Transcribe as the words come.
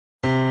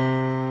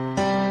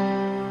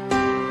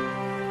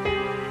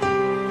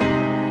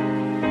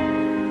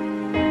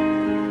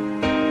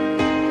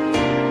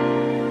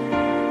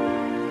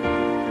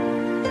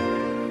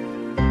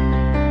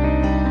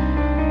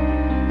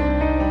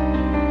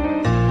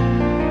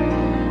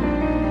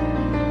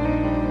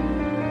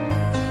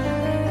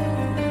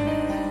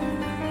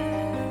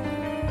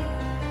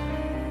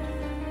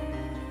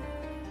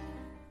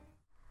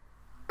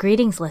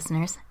Greetings,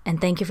 listeners,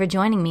 and thank you for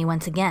joining me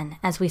once again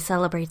as we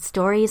celebrate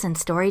stories and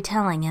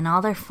storytelling in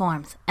all their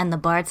forms and the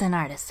bards and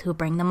artists who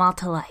bring them all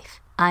to life.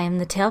 I am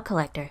the Tale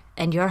Collector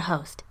and your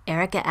host,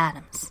 Erica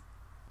Adams.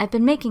 I've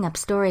been making up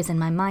stories in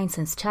my mind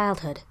since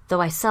childhood,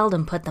 though I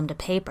seldom put them to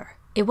paper.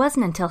 It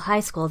wasn't until high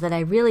school that I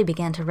really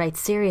began to write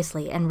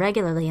seriously and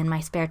regularly in my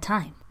spare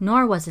time,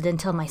 nor was it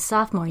until my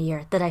sophomore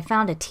year that I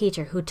found a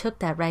teacher who took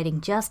that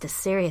writing just as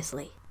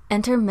seriously.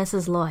 Enter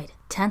Mrs. Lloyd,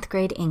 10th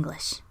grade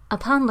English.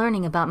 Upon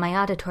learning about my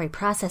auditory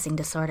processing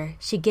disorder,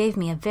 she gave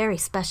me a very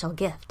special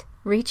gift.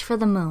 Reach for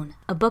the Moon,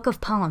 a book of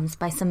poems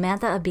by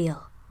Samantha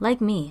Abeele. Like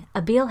me,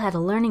 Abeele had a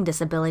learning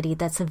disability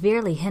that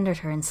severely hindered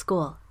her in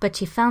school, but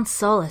she found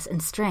solace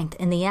and strength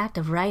in the act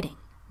of writing.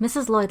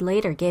 Mrs. Lloyd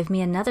later gave me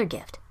another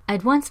gift.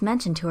 I'd once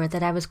mentioned to her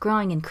that I was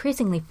growing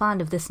increasingly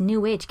fond of this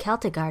New Age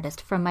Celtic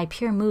artist from my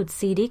Pure Mood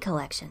CD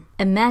collection.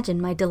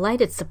 Imagine my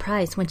delighted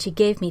surprise when she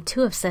gave me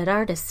 2 of said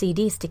artist's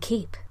CDs to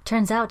keep.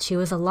 Turns out she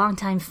was a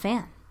longtime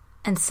fan.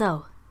 And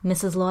so,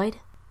 Mrs. Lloyd,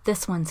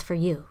 this one's for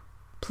you.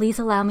 Please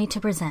allow me to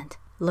present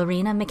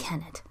Loreena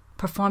McKennitt,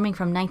 performing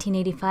from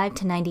 1985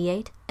 to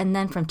 98, and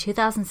then from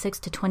 2006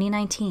 to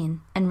 2019,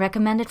 and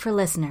recommended for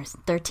listeners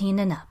 13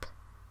 and up.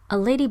 A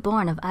lady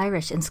born of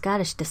Irish and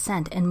Scottish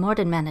descent in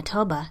Morrison,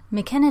 Manitoba,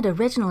 McKennitt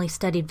originally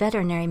studied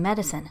veterinary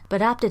medicine,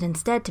 but opted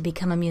instead to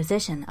become a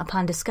musician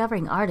upon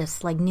discovering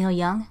artists like Neil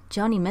Young,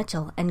 Joni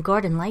Mitchell, and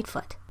Gordon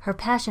Lightfoot. Her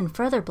passion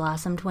further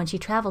blossomed when she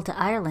traveled to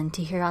Ireland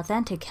to hear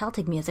authentic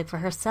Celtic music for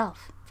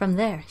herself. From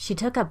there, she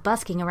took up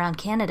busking around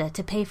Canada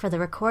to pay for the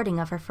recording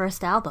of her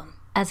first album.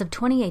 As of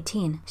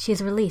 2018, she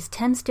has released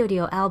 10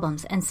 studio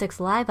albums and 6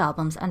 live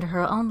albums under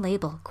her own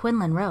label,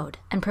 Quinlan Road,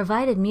 and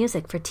provided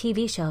music for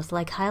TV shows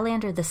like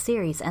Highlander the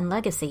Series and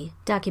Legacy,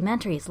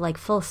 documentaries like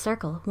Full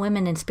Circle,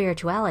 Women in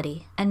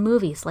Spirituality, and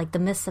movies like The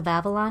Mists of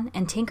Avalon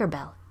and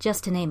Tinkerbell,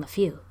 just to name a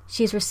few.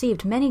 She's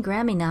received many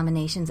Grammy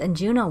nominations and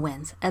Juno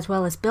wins, as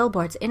well as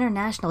Billboard's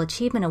International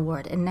Achievement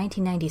Award in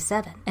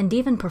 1997, and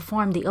even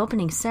performed the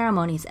opening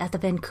ceremonies at the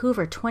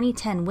Vancouver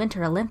 2010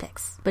 Winter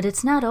Olympics. But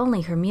it's not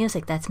only her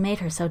music that's made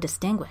her so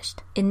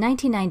distinguished. In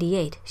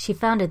 1998, she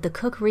founded the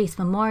Cook Reese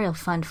Memorial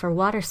Fund for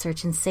Water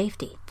Search and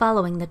Safety,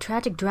 following the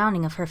tragic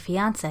drowning of her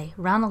fiancé,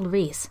 Ronald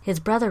Reese, his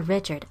brother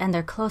Richard, and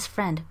their close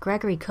friend,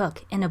 Gregory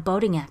Cook, in a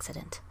boating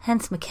accident,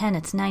 hence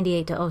McKennitt's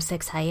 98 to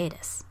 06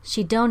 hiatus.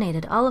 She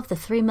donated all of the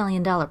 $3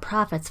 million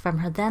profits from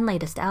her then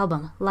latest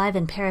album, Live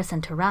in Paris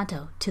and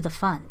Toronto, to the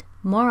fund.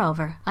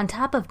 Moreover, on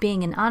top of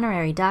being an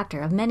honorary doctor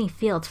of many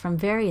fields from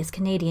various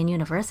Canadian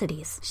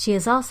universities, she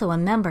is also a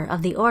member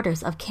of the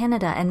Orders of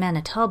Canada and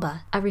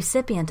Manitoba, a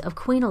recipient of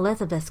Queen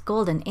Elizabeth's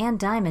Golden and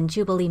Diamond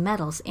Jubilee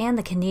Medals and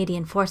the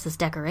Canadian Forces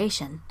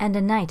Decoration, and a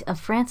Knight of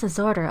France's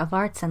Order of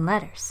Arts and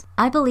Letters.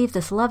 I believe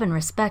this love and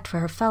respect for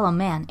her fellow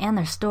man and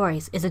their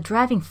stories is a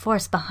driving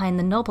force behind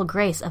the noble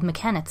grace of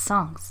McKennitt's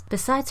songs.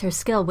 Besides her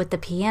skill with the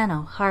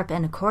piano, harp,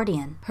 and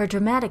accordion, her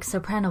dramatic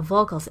soprano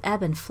vocals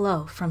ebb and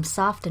flow from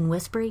soft and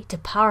whispery to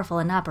powerful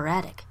and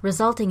operatic,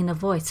 resulting in a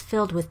voice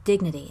filled with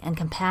dignity and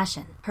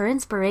compassion. Her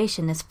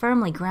inspiration is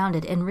firmly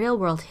grounded in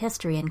real-world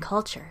history and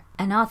culture,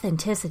 an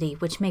authenticity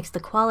which makes the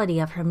quality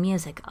of her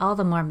music all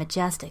the more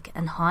majestic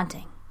and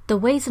haunting. The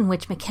ways in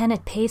which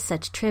McKennitt pays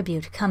such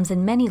tribute comes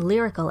in many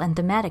lyrical and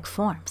thematic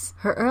forms.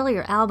 Her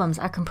earlier albums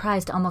are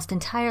comprised almost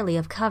entirely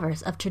of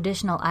covers of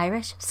traditional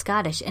Irish,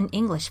 Scottish, and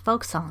English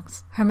folk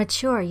songs. Her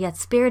mature yet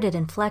spirited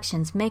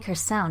inflections make her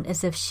sound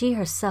as if she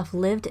herself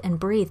lived and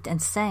breathed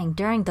and sang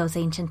during those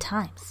ancient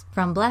times.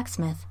 From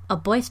Blacksmith, a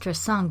boisterous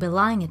song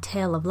belying a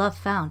tale of love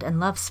found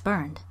and love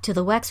spurned, to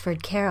the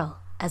Wexford Carol,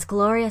 as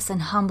glorious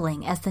and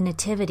humbling as the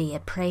Nativity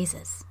it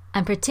praises.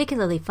 I'm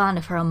particularly fond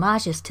of her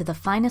homages to the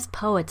finest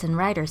poets and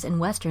writers in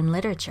Western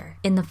literature,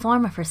 in the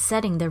form of her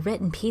setting their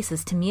written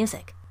pieces to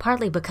music,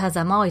 partly because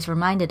I'm always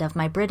reminded of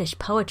my British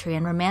poetry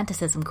and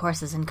romanticism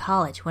courses in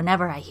college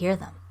whenever I hear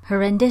them. Her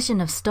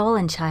rendition of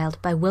Stolen Child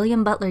by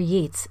William Butler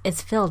Yeats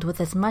is filled with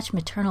as much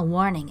maternal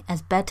warning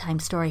as bedtime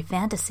story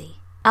fantasy.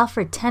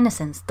 Alfred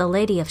Tennyson's The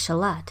Lady of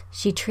Shalott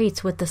she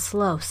treats with the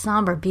slow,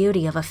 somber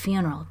beauty of a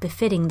funeral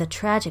befitting the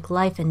tragic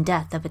life and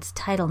death of its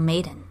title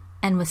maiden,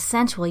 and with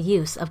sensual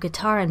use of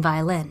guitar and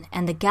violin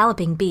and the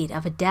galloping beat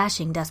of a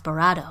dashing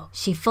desperado,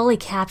 she fully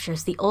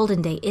captures the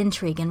olden-day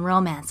intrigue and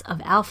romance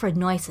of Alfred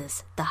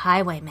Noyce's The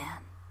Highwayman.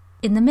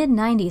 In the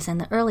mid-90s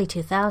and the early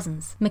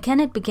 2000s,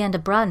 McKennitt began to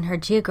broaden her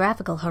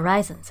geographical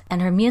horizons,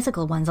 and her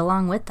musical ones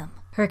along with them.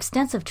 Her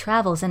extensive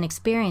travels and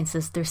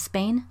experiences through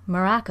Spain,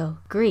 Morocco,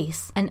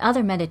 Greece, and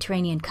other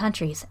Mediterranean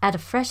countries add a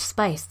fresh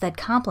spice that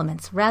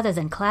complements rather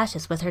than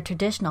clashes with her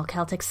traditional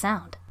Celtic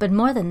sound. But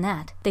more than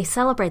that, they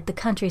celebrate the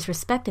country's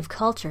respective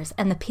cultures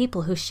and the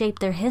people who shape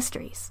their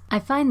histories. I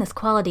find this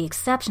quality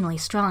exceptionally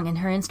strong in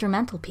her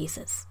instrumental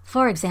pieces.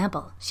 For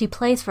example, she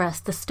plays for us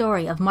the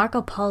story of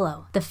Marco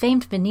Polo, the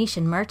famed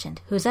Venetian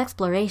merchant whose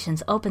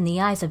explorations opened the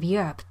eyes of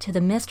Europe to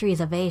the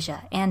mysteries of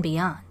Asia and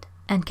beyond.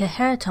 And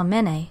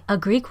Keheritomene, a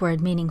Greek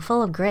word meaning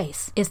full of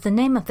grace, is the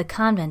name of the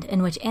convent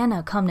in which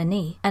Anna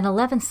Komnene, an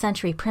 11th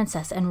century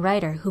princess and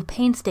writer who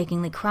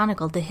painstakingly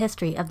chronicled the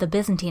history of the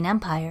Byzantine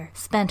Empire,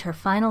 spent her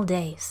final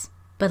days.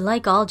 But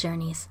like all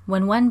journeys,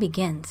 when one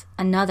begins,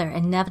 another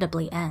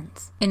inevitably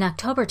ends. In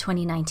October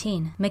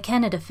 2019,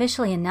 McKennitt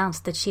officially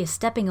announced that she is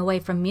stepping away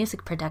from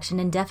music production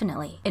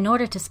indefinitely in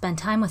order to spend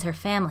time with her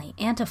family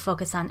and to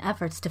focus on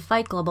efforts to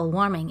fight global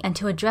warming and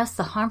to address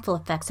the harmful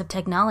effects of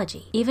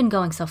technology, even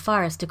going so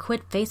far as to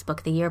quit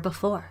Facebook the year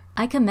before.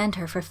 I commend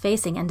her for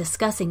facing and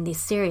discussing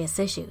these serious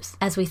issues,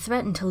 as we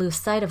threaten to lose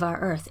sight of our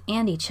Earth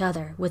and each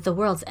other with the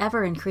world's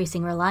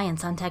ever-increasing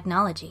reliance on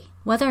technology.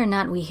 Whether or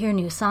not we hear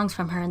new songs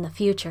from her in the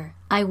future,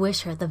 I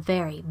wish her the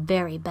very,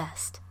 very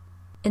best.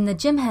 In the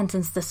Jim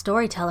Henson's The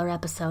Storyteller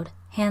episode,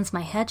 Hans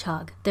My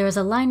Hedgehog, there is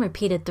a line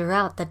repeated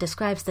throughout that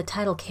describes the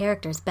title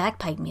character's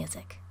bagpipe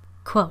music.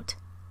 Quote,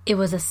 "It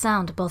was a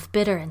sound both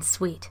bitter and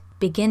sweet,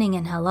 beginning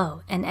in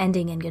hello and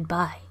ending in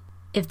goodbye."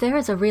 If there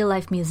is a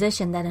real-life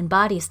musician that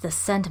embodies this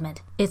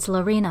sentiment, it's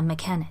Loreena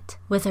McKennitt.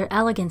 With her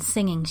elegant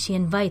singing, she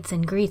invites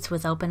and greets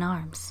with open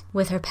arms.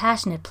 With her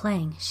passionate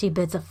playing, she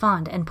bids a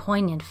fond and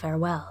poignant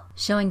farewell.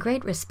 Showing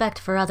great respect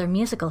for other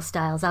musical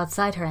styles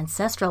outside her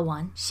ancestral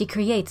one, she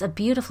creates a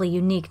beautifully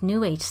unique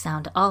New Age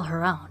sound all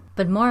her own.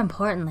 But more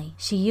importantly,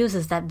 she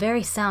uses that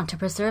very sound to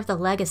preserve the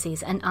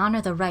legacies and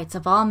honor the rights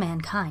of all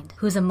mankind,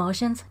 whose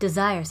emotions,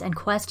 desires, and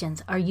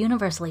questions are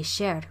universally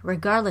shared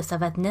regardless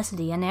of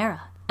ethnicity and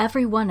era.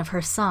 Every one of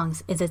her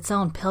songs is its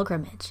own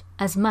pilgrimage,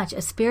 as much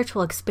a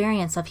spiritual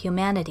experience of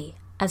humanity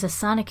as a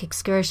sonic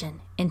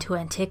excursion into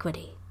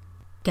antiquity.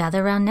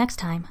 Gather around next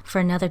time for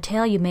another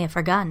tale you may have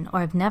forgotten or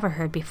have never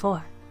heard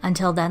before.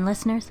 Until then,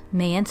 listeners,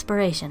 may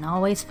inspiration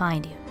always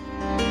find you.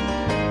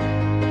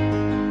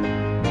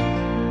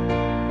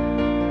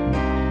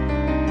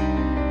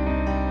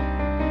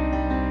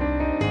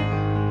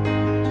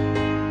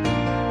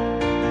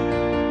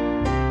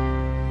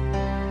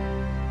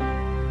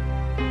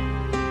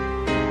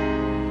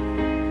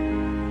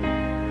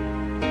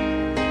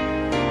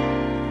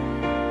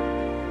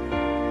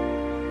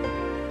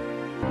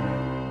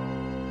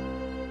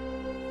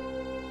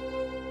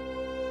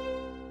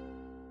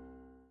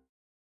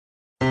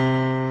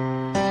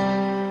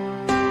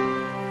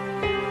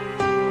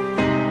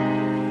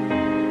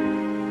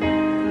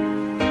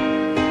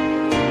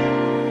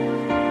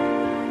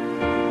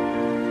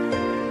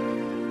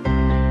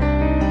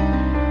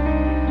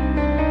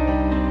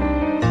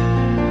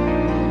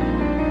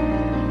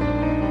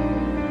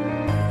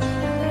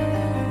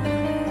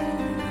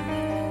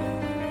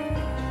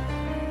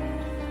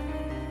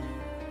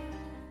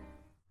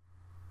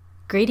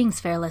 Greetings,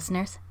 fair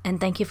listeners, and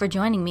thank you for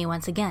joining me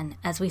once again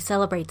as we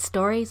celebrate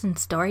stories and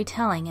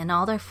storytelling in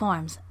all their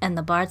forms and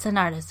the bards and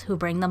artists who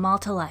bring them all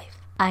to life.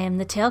 I am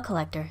the Tale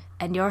Collector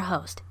and your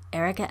host,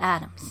 Erica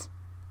Adams.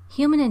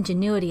 Human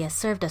ingenuity has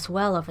served us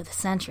well over the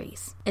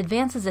centuries.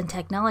 Advances in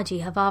technology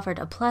have offered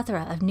a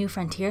plethora of new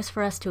frontiers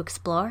for us to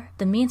explore,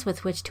 the means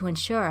with which to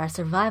ensure our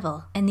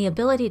survival, and the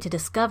ability to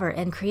discover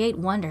and create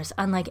wonders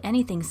unlike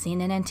anything seen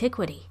in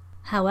antiquity.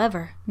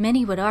 However,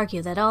 many would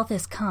argue that all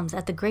this comes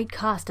at the great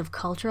cost of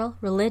cultural,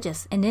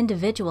 religious, and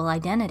individual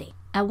identity.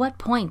 At what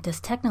point does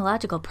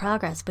technological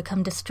progress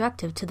become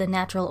destructive to the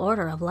natural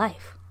order of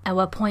life? At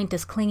what point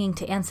does clinging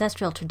to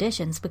ancestral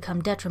traditions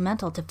become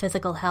detrimental to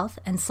physical health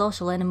and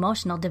social and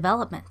emotional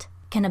development?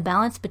 Can a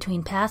balance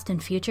between past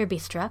and future be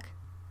struck?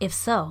 If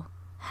so,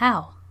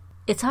 how?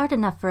 It's hard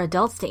enough for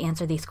adults to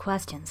answer these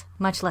questions,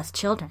 much less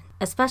children,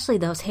 especially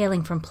those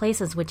hailing from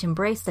places which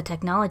embrace the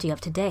technology of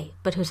today,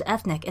 but whose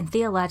ethnic and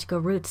theological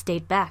roots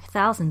date back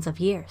thousands of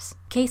years.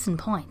 Case in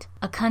point,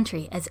 a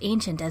country as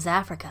ancient as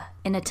Africa,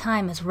 in a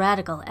time as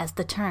radical as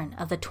the turn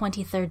of the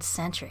 23rd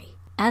century.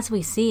 As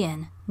we see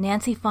in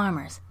Nancy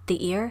Farmer's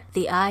The Ear,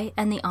 the Eye,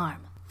 and the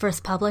Arm,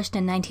 first published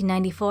in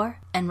 1994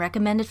 and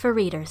recommended for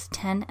readers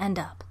 10 and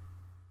up.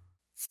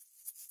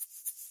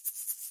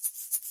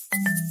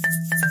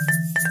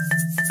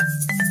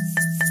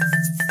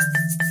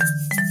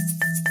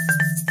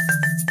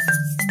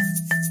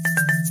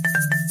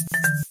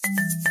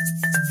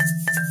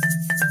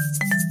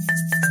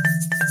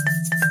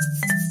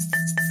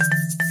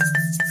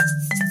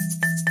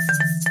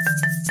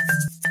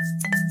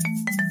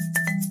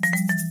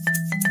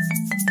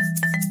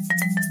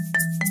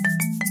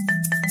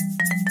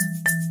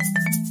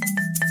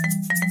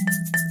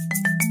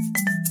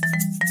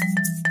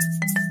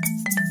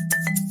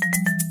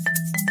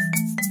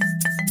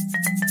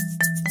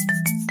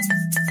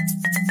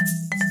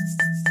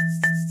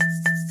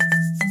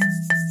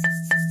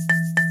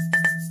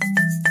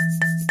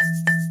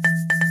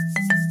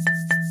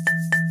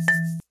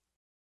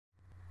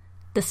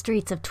 The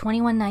streets of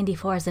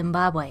 2194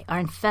 Zimbabwe are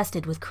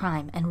infested with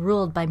crime and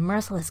ruled by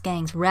merciless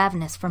gangs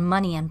ravenous for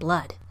money and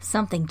blood,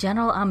 something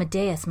General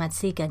Amadeus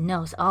Matsika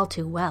knows all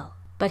too well.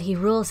 But he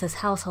rules his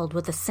household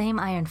with the same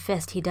iron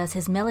fist he does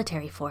his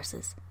military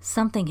forces,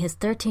 something his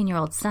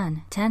 13-year-old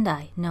son,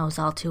 Tendai, knows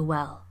all too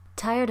well.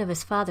 Tired of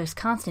his father's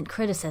constant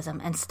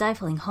criticism and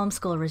stifling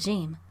homeschool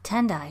regime,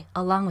 Tendai,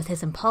 along with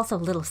his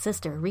impulsive little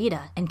sister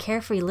Rita and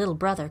carefree little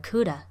brother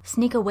Kuda,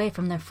 sneak away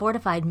from their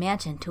fortified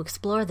mansion to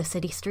explore the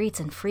city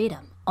streets in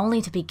freedom,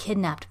 only to be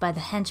kidnapped by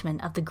the henchmen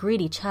of the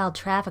greedy child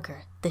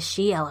trafficker, the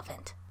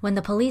she-elephant. When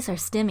the police are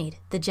stymied,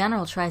 the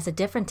general tries a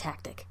different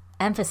tactic.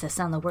 Emphasis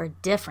on the word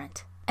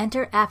different.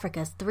 Enter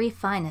Africa's 3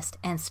 finest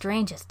and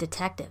strangest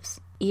detectives.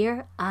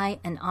 Ear, eye,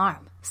 and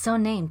arm, so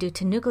named due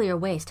to nuclear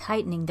waste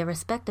heightening their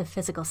respective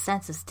physical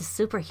senses to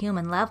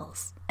superhuman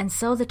levels. And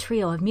so the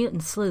trio of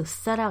mutant sleuths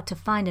set out to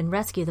find and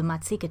rescue the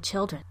Matsika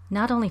children,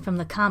 not only from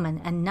the common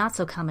and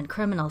not-so-common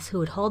criminals who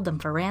would hold them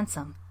for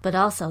ransom, but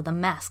also the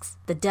Masks,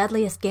 the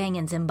deadliest gang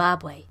in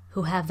Zimbabwe,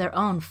 who have their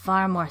own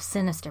far more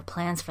sinister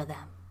plans for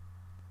them.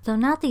 Though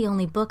not the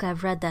only book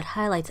I've read that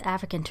highlights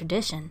African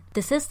tradition,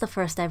 this is the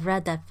first I've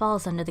read that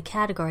falls under the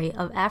category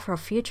of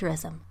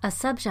Afrofuturism, a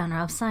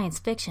subgenre of science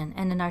fiction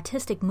and an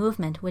artistic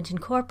movement which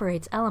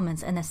incorporates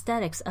elements and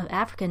aesthetics of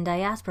African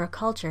diaspora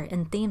culture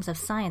in themes of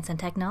science and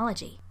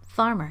technology.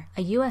 Farmer,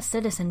 a U.S.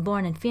 citizen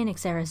born in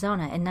Phoenix,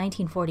 Arizona in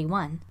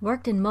 1941,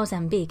 worked in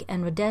Mozambique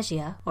and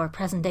Rhodesia, or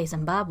present-day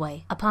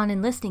Zimbabwe, upon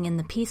enlisting in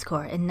the Peace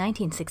Corps in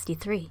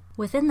 1963.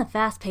 Within the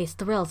fast-paced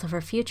thrills of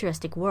her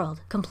futuristic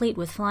world, complete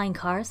with flying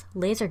cars,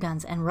 laser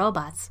guns, and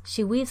robots,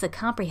 she weaves a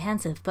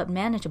comprehensive but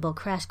manageable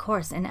crash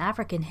course in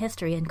African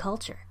history and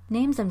culture.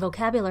 Names and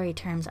vocabulary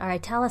terms are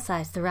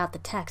italicized throughout the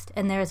text,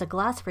 and there is a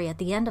glossary at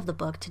the end of the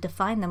book to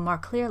define them more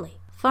clearly.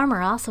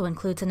 Farmer also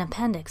includes an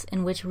appendix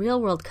in which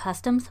real-world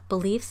customs,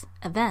 beliefs,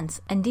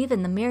 events, and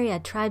even the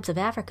myriad tribes of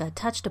Africa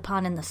touched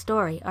upon in the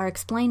story are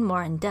explained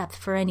more in depth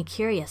for any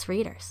curious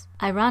readers.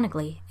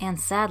 Ironically, and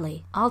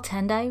sadly, all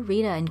Tendai,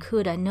 Rita, and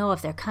Kuda know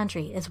of their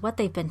country is what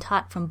they've been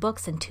taught from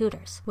books and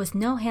tutors, with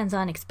no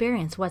hands-on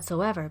experience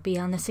whatsoever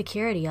beyond the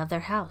security of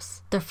their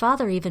house. Their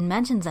father even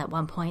mentions at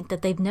one point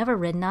that they've never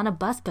ridden on a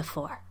bus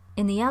before.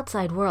 In the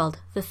outside world,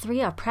 the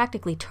 3 are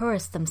practically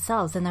tourists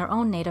themselves in their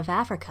own native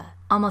Africa.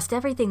 Almost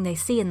everything they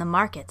see in the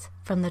markets,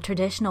 from the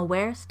traditional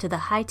wares to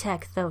the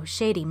high-tech though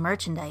shady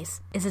merchandise,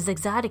 is as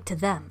exotic to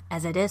them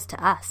as it is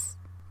to us.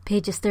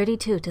 Pages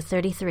 32 to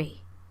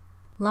 33.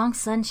 Long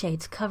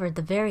sunshades covered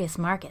the various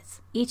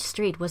markets. Each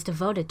street was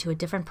devoted to a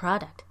different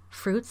product.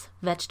 Fruits,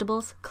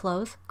 vegetables,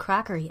 clothes,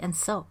 crockery, and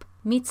soap.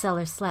 Meat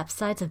sellers slapped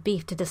sides of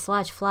beef to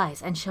dislodge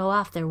flies and show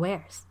off their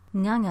wares.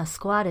 Nyanga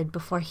squatted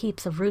before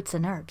heaps of roots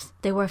and herbs.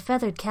 They wore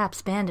feathered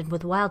caps banded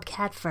with wild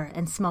cat fur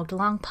and smoked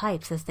long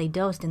pipes as they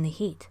dozed in the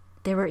heat.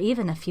 There were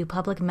even a few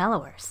public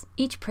mellowers.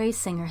 Each praise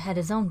singer had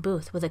his own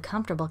booth with a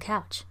comfortable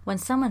couch. When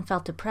someone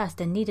felt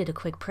depressed and needed a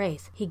quick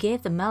praise, he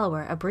gave the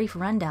mellower a brief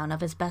rundown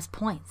of his best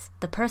points.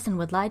 The person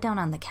would lie down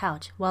on the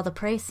couch while the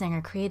praise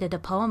singer created a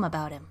poem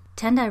about him.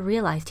 Tendai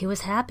realized he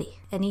was happy,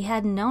 and he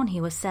hadn't known he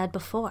was sad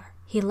before.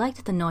 He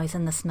liked the noise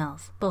and the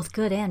smells, both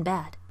good and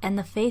bad, and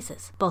the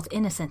faces, both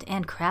innocent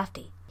and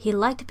crafty. He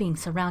liked being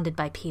surrounded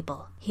by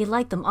people. He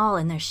liked them all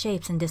in their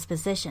shapes and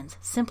dispositions,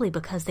 simply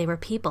because they were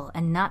people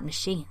and not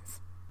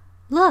machines.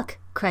 "Look!"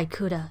 cried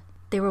Kuda.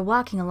 They were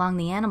walking along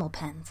the animal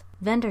pens.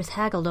 Vendors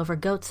haggled over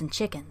goats and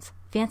chickens.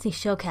 Fancy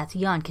showcats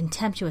yawned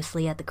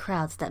contemptuously at the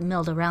crowds that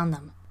milled around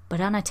them.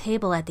 But on a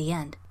table at the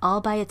end, all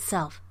by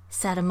itself,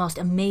 sat a most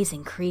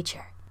amazing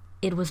creature.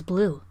 It was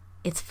blue.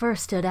 Its fur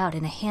stood out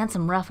in a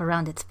handsome ruff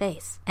around its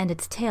face, and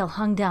its tail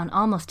hung down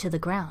almost to the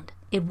ground.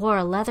 It wore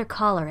a leather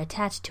collar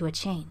attached to a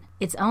chain.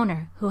 Its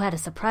owner, who had a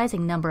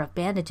surprising number of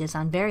bandages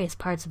on various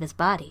parts of his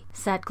body,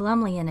 sat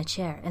glumly in a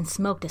chair and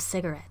smoked a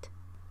cigarette.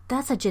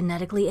 "That's a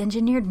genetically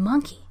engineered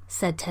monkey,"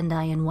 said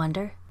Tendai in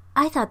wonder.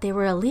 "I thought they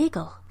were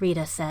illegal,"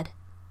 Rita said.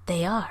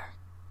 "They are."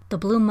 The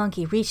blue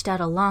monkey reached out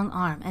a long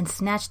arm and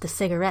snatched the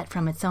cigarette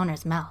from its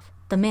owner's mouth.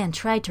 The man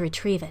tried to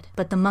retrieve it,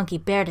 but the monkey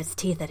bared its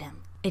teeth at him.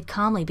 It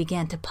calmly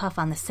began to puff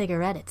on the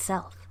cigarette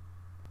itself.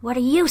 "What are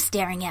you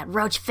staring at,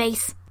 roach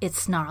face?" it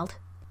snarled.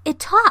 "It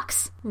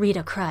talks!"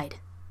 Rita cried.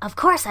 "Of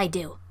course I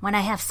do, when I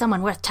have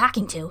someone worth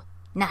talking to.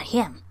 Not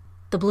him."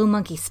 The blue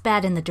monkey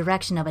spat in the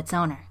direction of its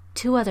owner.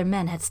 2 other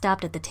men had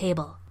stopped at the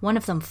table. One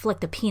of them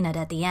flicked a peanut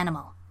at the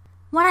animal.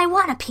 "When I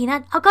want a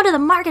peanut, I'll go to the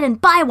market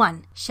and buy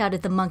one,"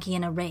 shouted the monkey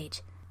in a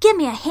rage. "Give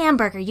me a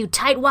hamburger, you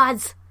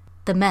tightwads!"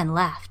 The men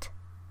laughed.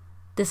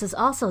 This is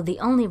also the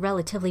only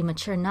relatively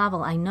mature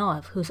novel I know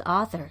of whose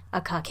author,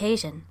 a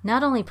Caucasian,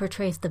 not only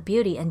portrays the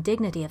beauty and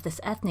dignity of this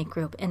ethnic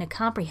group in a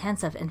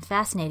comprehensive and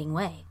fascinating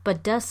way,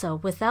 but does so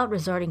without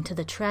resorting to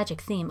the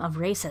tragic theme of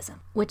racism,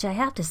 which I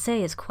have to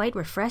say is quite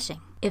refreshing.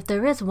 If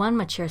there is one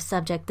mature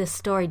subject this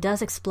story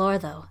does explore,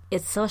 though,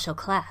 it's social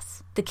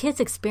class. The kids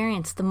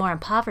experience the more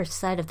impoverished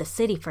side of the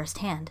city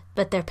firsthand,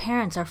 but their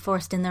parents are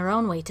forced in their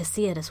own way to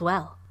see it as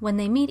well. When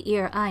they meet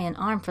Ear, Eye, and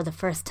Arm for the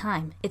first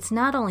time, it's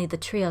not only the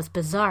trio's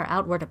bizarre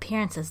outward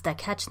appearances that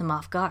catch them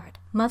off guard.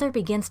 Mother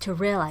begins to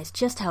realize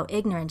just how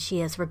ignorant she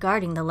is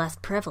regarding the less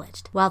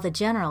privileged, while the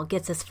general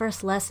gets his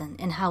first lesson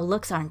in how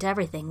looks aren't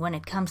everything when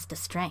it comes to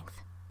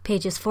strength.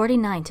 Pages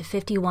 49 to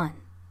 51.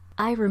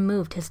 Eye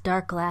removed his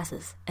dark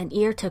glasses, and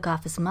Ear took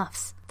off his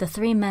muffs. The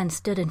 3 men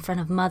stood in front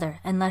of Mother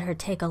and let her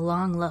take a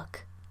long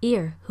look.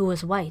 Ear, who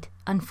was white,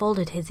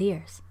 unfolded his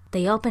ears.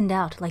 They opened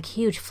out like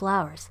huge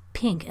flowers,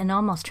 pink and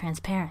almost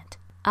transparent.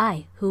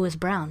 Eye, who was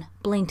brown,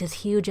 blinked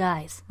his huge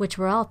eyes, which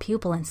were all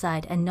pupil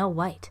inside and no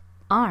white.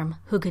 Arm,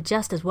 who could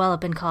just as well have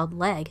been called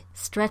leg,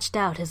 stretched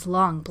out his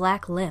long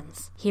black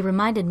limbs. He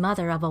reminded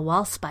Mother of a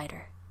wall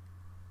spider.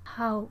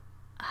 How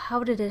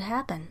How did it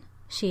happen?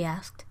 She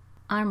asked.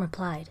 Arm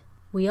replied,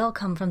 We all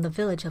come from the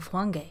village of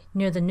Hwange,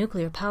 near the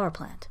nuclear power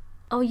plant.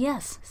 Oh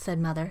yes, said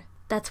Mother.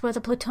 That's where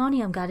the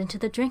plutonium got into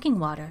the drinking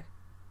water.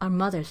 Our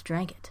mothers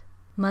drank it.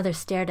 Mother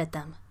stared at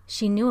them.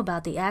 She knew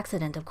about the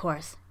accident, of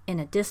course, in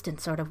a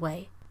distant sort of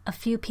way. A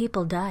few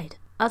people died.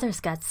 Others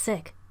got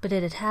sick, but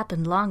it had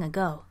happened long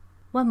ago.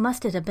 What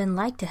must it have been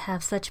like to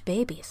have such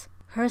babies?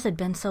 Hers had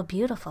been so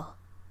beautiful.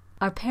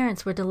 Our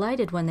parents were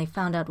delighted when they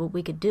found out what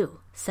we could do,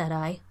 said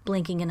I,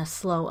 blinking in a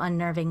slow,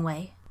 unnerving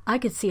way. I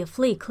could see a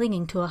flea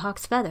clinging to a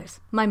hawk's feathers.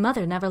 My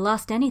mother never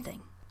lost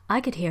anything.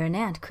 I could hear an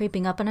ant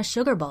creeping up on a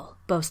sugar bowl,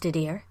 boasted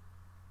Ear.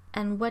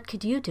 And what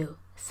could you do?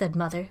 Said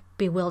Mother,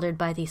 bewildered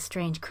by these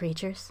strange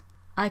creatures.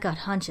 I got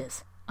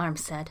hunches, Arm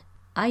said.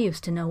 I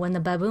used to know when the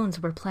baboons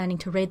were planning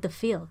to raid the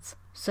fields.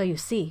 So you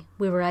see,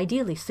 we were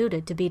ideally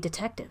suited to be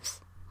detectives.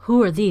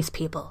 Who are these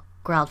people?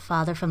 Growled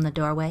Father from the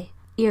doorway.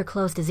 Ear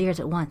closed his ears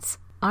at once.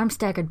 Arm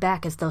staggered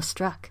back as though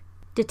struck.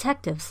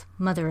 Detectives,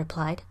 Mother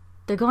replied.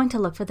 They're going to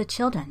look for the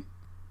children.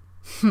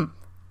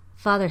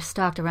 Father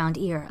stalked around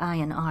Ear, eye,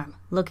 and Arm,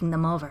 looking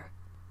them over.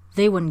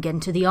 They wouldn't get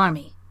into the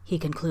army, he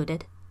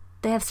concluded.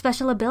 They have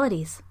special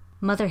abilities.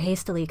 Mother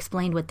hastily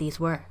explained what these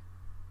were.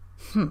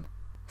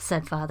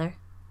 Said Father.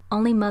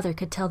 Only Mother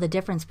could tell the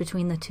difference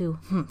between the two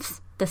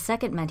humphs. The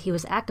second meant he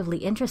was actively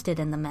interested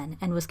in the men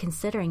and was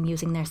considering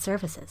using their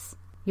services.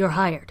 You're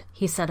hired,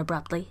 he said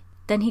abruptly.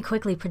 Then he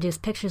quickly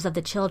produced pictures of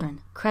the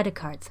children, credit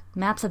cards,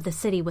 maps of the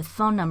city with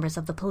phone numbers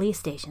of the police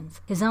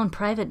stations, his own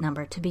private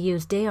number to be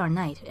used day or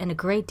night, and a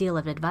great deal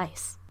of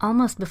advice.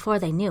 Almost before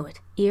they knew it,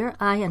 Ear,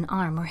 Eye, and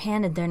Arm were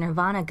handed their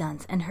Nirvana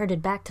guns and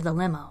herded back to the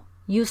limo.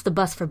 Use the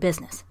bus for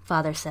business,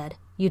 Father said.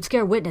 You'd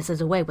scare witnesses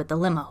away with the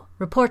limo.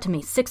 Report to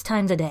me 6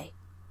 times a day.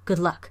 Good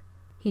luck.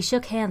 He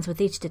shook hands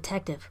with each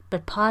detective,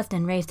 but paused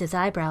and raised his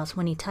eyebrows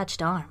when he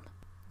touched Arm.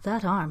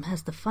 That Arm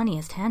has the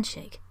funniest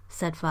handshake,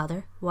 said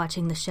Father,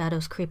 watching the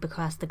shadows creep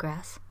across the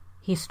grass.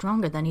 He's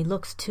stronger than he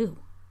looks, too.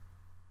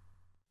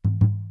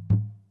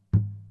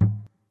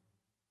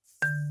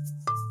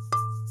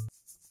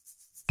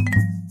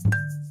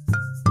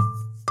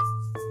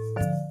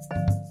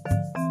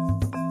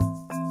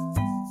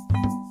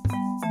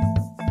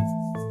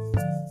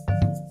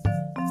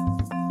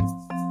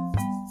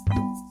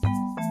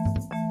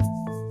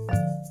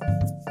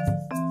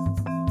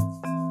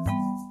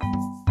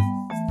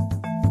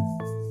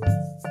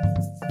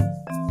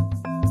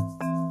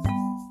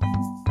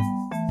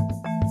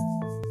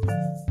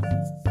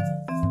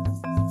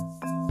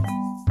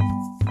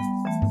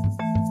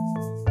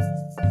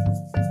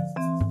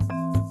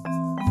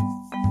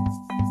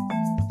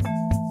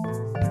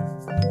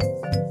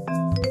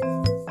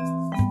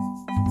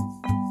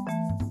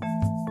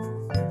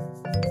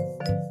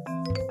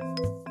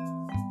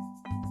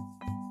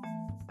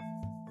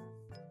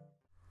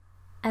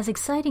 As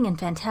exciting and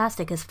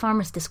fantastic as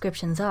Farmer's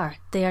descriptions are,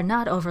 they are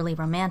not overly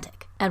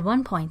romantic. At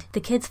one point, the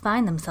kids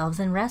find themselves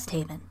in Rest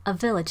Haven, a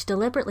village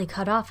deliberately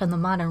cut off from the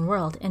modern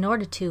world in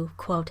order to,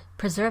 quote,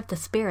 preserve the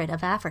spirit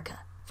of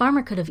Africa.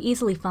 Farmer could have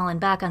easily fallen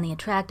back on the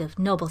attractive,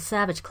 noble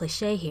savage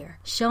cliché here,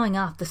 showing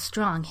off the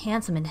strong,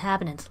 handsome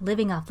inhabitants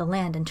living off the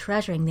land and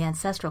treasuring the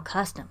ancestral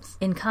customs,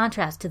 in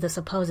contrast to the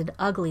supposed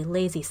ugly,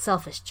 lazy,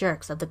 selfish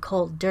jerks of the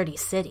cold, dirty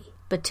city.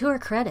 But to her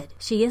credit,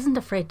 she isn't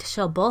afraid to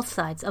show both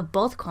sides of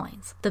both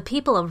coins. The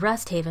people of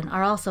Rest Haven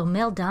are also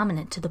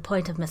male-dominant to the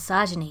point of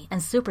misogyny and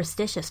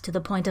superstitious to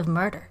the point of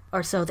murder,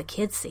 or so the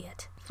kids see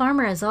it.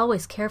 Farmer is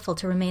always careful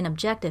to remain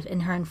objective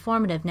in her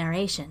informative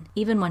narration,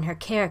 even when her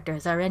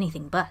characters are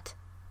anything but.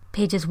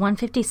 Pages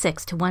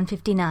 156 to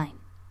 159.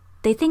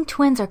 They think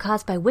twins are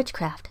caused by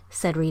witchcraft,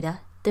 said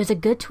Rita. There's a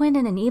good twin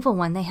and an evil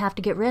one they have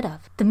to get rid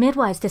of. The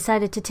midwives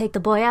decided to take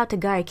the boy out to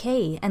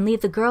Garikei and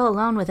leave the girl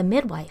alone with a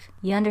midwife.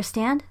 You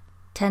understand?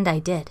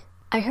 Tendai did.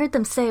 I heard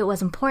them say it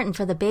was important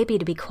for the baby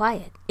to be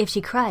quiet. If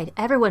she cried,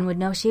 everyone would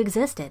know she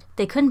existed.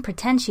 They couldn't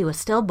pretend she was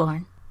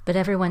stillborn. But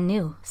everyone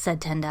knew, said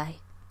Tendai.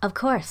 Of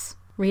course.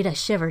 Rita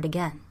shivered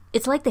again.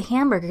 It's like the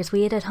hamburgers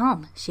we eat at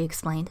home, she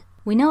explained.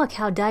 We know a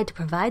cow died to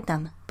provide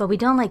them, but we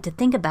don't like to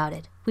think about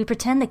it. We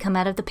pretend they come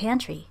out of the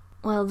pantry.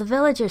 Well, the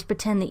villagers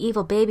pretend the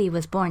evil baby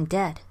was born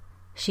dead.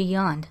 She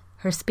yawned.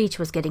 Her speech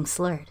was getting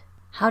slurred.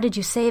 How did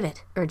you save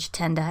it? Urged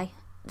Tendai.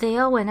 They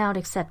all went out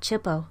except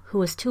Chippo, who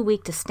was too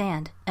weak to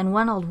stand, and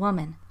one old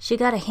woman. She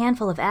got a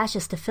handful of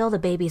ashes to fill the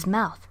baby's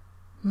mouth.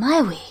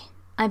 Maiwi!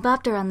 I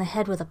bopped her on the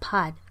head with a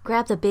pot,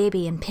 grabbed the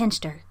baby and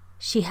pinched her.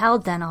 She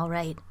howled then all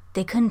right.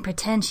 They couldn't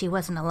pretend she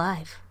wasn't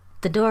alive.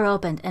 The door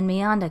opened and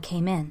Mionda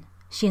came in.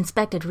 She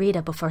inspected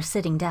Rita before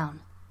sitting down.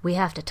 We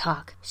have to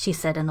talk, she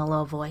said in a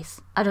low voice.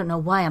 I don't know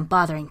why I'm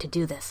bothering to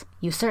do this.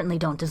 You certainly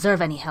don't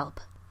deserve any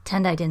help.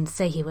 Tendai didn't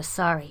say he was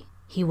sorry.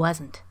 He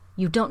wasn't.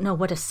 You don't know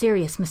what a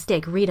serious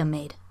mistake Rita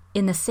made.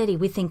 In the city,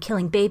 we think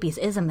killing babies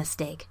is a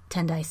mistake,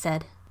 Tendai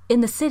said. In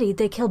the city,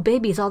 they kill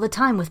babies all the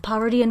time with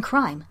poverty and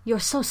crime. You're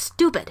so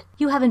stupid.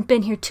 You haven't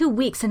been here 2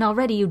 weeks and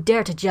already you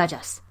dare to judge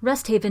us.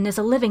 Rest Haven is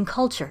a living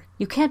culture.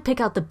 You can't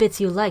pick out the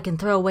bits you like and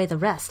throw away the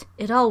rest.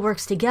 It all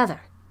works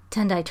together.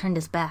 Tendai turned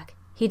his back.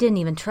 He didn't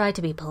even try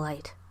to be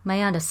polite.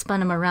 Mayanda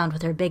spun him around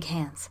with her big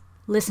hands.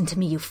 Listen to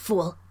me, you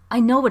fool. I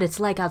know what it's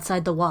like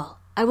outside the wall.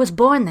 I was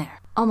born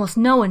there. Almost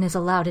no one is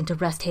allowed into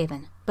Rest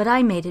Haven, but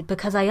I made it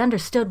because I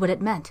understood what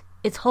it meant.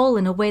 It's whole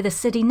in a way the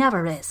city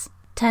never is."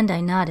 Tendai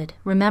nodded,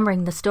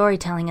 remembering the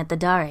storytelling at the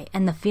Dare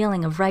and the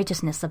feeling of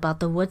righteousness about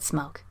the wood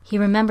smoke. He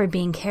remembered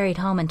being carried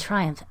home in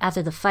triumph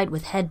after the fight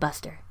with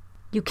Headbuster.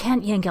 "You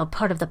can't yank out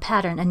part of the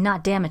pattern and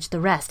not damage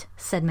the rest,"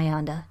 said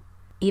Mayanda.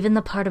 "Even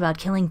the part about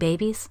killing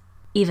babies?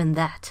 Even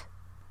that."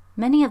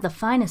 Many of the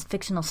finest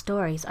fictional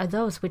stories are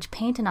those which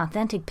paint an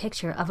authentic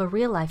picture of a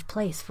real-life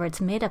place for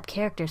its made-up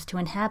characters to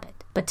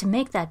inhabit. But to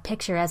make that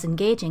picture as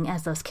engaging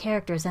as those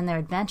characters and their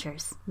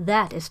adventures,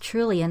 that is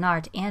truly an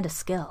art and a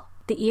skill.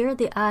 The ear,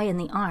 the eye, and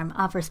the arm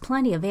offers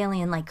plenty of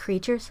alien-like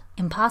creatures,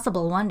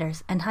 impossible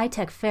wonders, and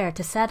high-tech fare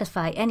to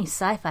satisfy any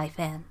sci-fi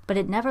fan, but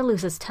it never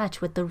loses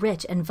touch with the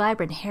rich and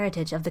vibrant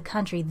heritage of the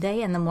country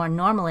they and the more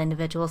normal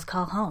individuals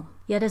call home.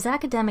 Yet as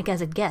academic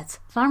as it gets,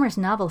 Farmer's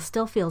novel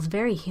still feels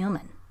very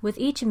human. With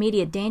each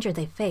immediate danger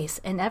they face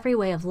and every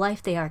way of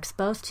life they are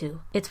exposed to,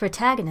 its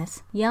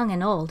protagonists, young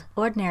and old,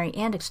 ordinary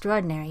and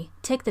extraordinary,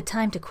 take the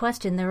time to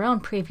question their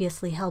own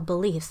previously held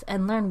beliefs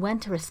and learn when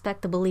to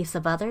respect the beliefs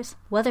of others,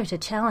 whether to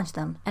challenge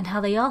them, and how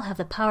they all have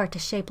the power to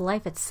shape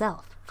life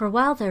itself. For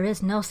while there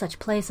is no such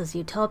place as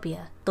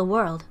utopia, the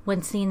world,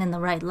 when seen in the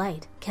right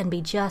light, can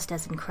be just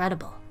as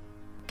incredible.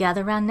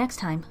 Gather round next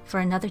time for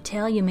another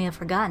tale you may have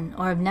forgotten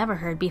or have never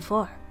heard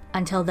before.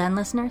 Until then,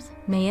 listeners,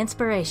 may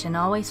inspiration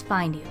always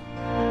find you.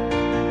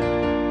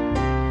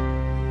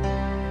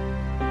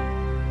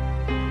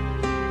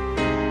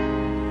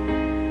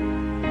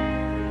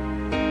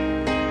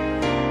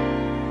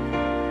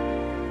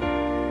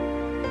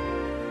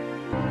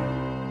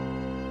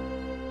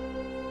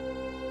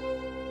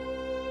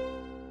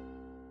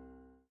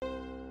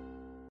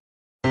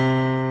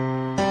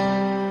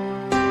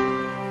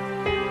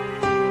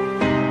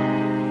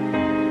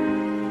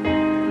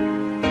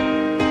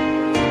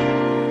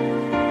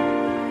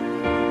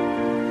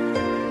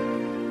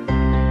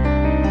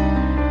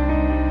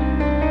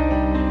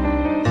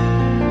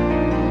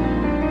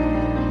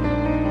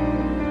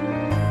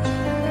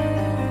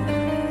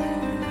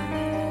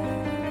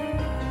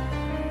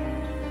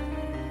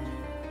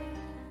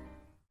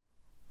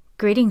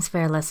 Greetings,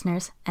 fair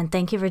listeners, and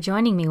thank you for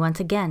joining me once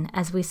again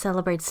as we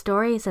celebrate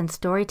stories and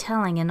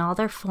storytelling in all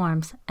their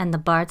forms and the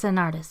bards and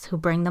artists who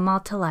bring them all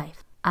to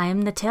life. I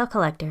am the Tale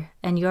Collector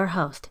and your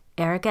host,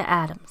 Erica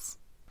Adams.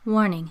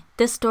 Warning,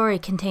 this story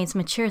contains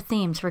mature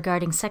themes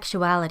regarding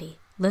sexuality.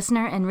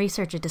 Listener and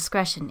researcher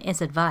discretion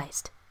is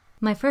advised.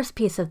 My first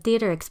piece of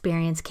theater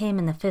experience came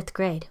in the 5th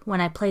grade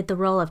when I played the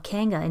role of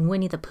Kanga in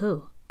Winnie the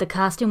Pooh. The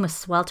costume was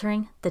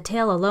sweltering, the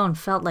tail alone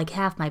felt like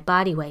half my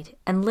body weight,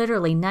 and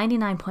literally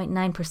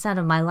 99.9%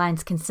 of my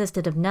lines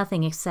consisted of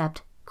nothing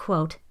except,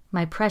 quote,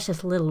 "my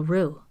precious little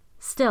Roo."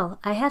 Still,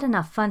 I had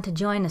enough fun to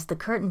join as the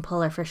curtain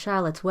puller for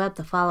Charlotte's Web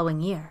the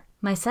following year.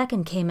 My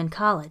second came in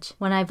college,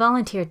 when I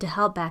volunteered to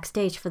help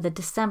backstage for the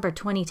December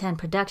 2010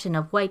 production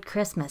of White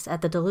Christmas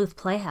at the Duluth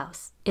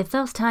Playhouse. If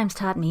those times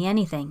taught me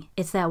anything,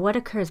 it's that what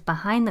occurs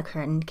behind the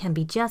curtain can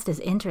be just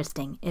as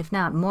interesting, if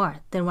not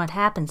more, than what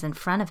happens in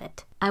front of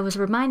it. I was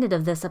reminded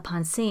of this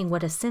upon seeing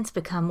what has since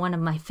become one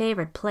of my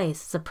favorite plays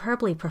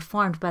superbly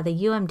performed by the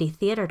UMD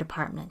Theater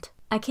Department.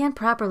 I can't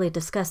properly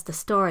discuss the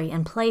story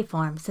in play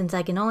form since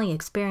I can only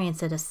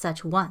experience it as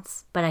such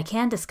once, but I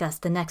can discuss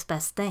the next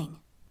best thing,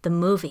 the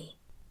movie.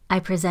 I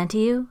present to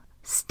you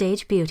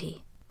Stage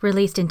Beauty,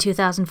 released in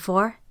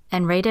 2004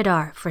 and rated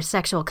R for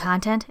sexual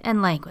content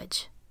and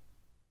language.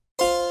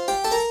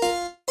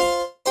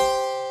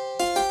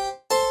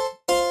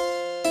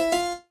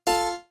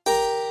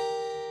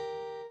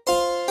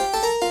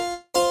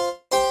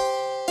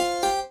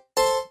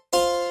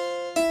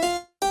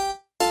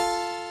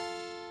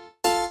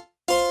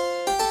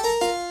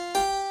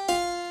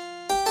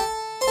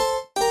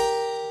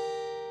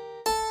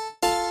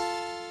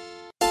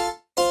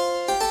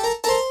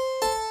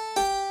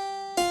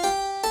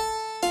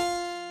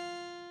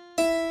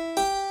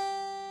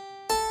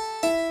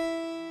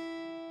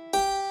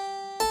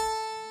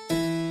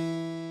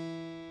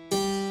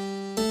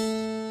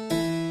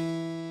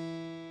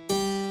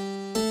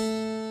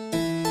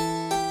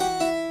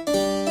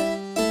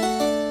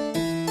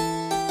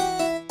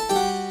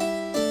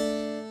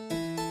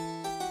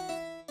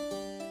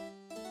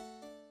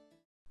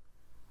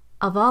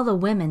 Of all the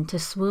women to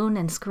swoon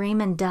and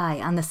scream and die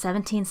on the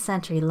 17th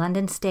century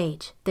London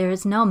stage, there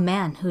is no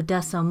man who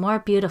does so more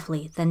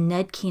beautifully than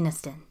Ned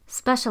Keeneston.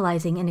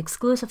 Specializing in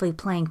exclusively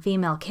playing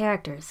female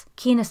characters,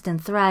 Keeneston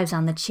thrives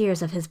on the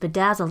cheers of his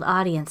bedazzled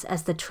audience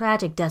as the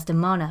tragic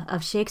Desdemona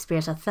of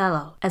Shakespeare's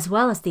Othello, as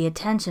well as the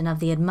attention of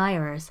the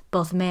admirers,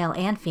 both male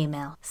and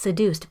female,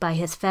 seduced by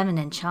his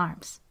feminine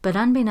charms. But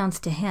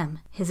unbeknownst to him,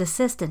 his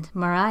assistant,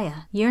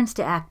 Maria, yearns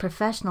to act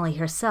professionally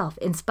herself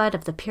in spite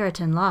of the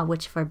Puritan law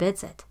which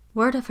forbids it.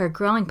 Word of her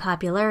growing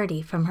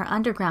popularity from her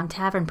underground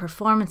tavern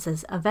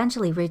performances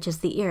eventually reaches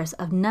the ears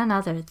of none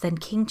other than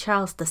King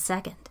Charles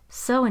II.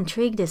 So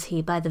intrigued is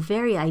he by the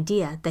very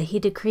idea that he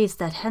decrees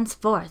that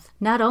henceforth,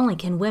 not only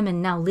can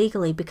women now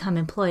legally become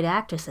employed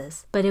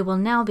actresses, but it will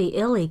now be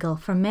illegal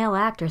for male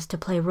actors to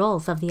play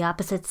roles of the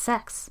opposite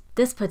sex.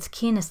 This puts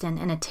Keeneston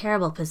in a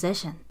terrible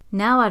position.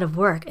 Now out of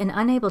work and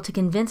unable to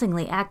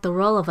convincingly act the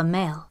role of a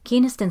male,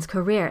 Keeneston's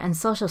career and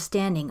social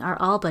standing are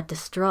all but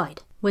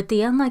destroyed. With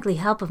the unlikely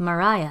help of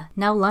Mariah,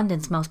 now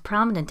London's most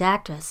prominent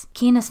actress,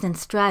 Keeneston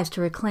strives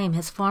to reclaim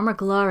his former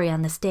glory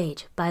on the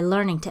stage by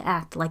learning to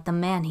act like the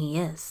man he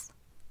is.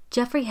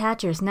 Jeffrey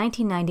Hatcher's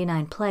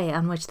 1999 play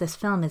on which this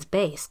film is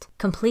based,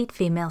 Complete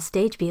Female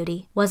Stage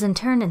Beauty, was in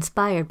turn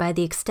inspired by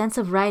the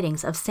extensive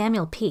writings of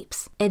Samuel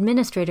Pepys,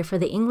 administrator for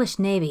the English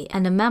Navy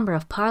and a member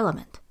of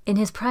Parliament. In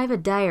his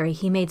private diary,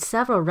 he made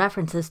several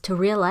references to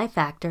real-life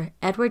actor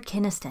Edward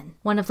Kynaston,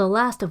 one of the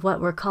last of what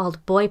were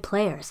called boy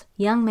players,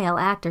 young male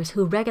actors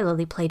who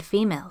regularly played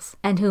females,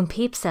 and whom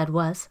Pepys said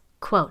was,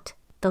 quote,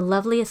 "the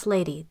loveliest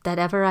lady that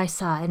ever I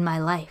saw in my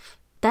life."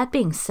 That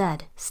being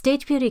said,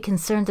 stage beauty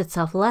concerns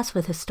itself less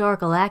with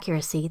historical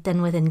accuracy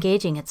than with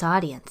engaging its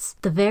audience,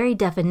 the very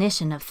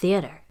definition of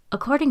theater.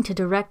 According to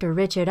director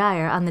Richard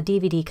Eyre on the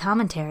DVD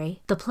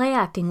commentary, the play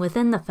acting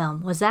within the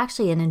film was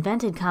actually an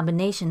invented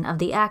combination of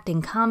the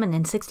acting common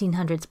in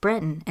 1600s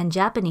Britain and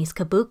Japanese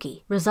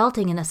kabuki,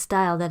 resulting in a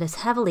style that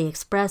is heavily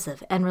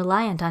expressive and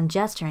reliant on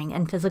gesturing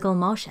and physical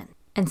motion.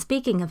 And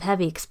speaking of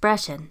heavy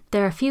expression,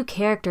 there are a few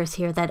characters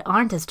here that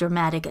aren't as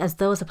dramatic as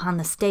those upon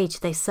the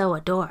stage they so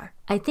adore.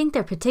 I think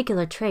their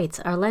particular traits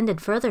are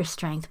lended further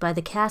strength by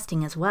the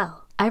casting as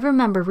well. I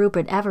remember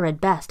Rupert Everett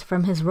best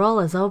from his role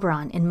as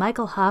Oberon in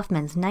Michael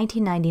Hoffman's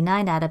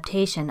 1999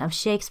 adaptation of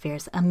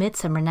Shakespeare's A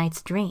Midsummer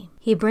Night's Dream.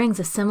 He brings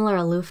a similar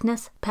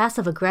aloofness,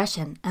 passive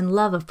aggression, and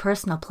love of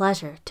personal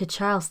pleasure to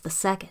Charles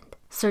II.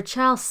 Sir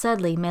Charles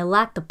Sedley may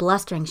lack the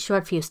blustering,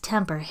 short-fused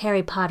temper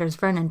Harry Potter's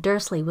Vernon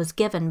Dursley was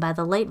given by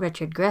the late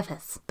Richard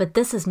Griffiths, but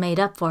this is made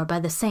up for by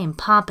the same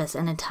pompous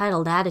and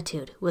entitled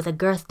attitude, with a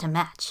girth to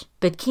match.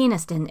 But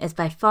Keeneston is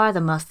by far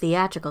the most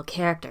theatrical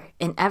character,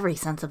 in every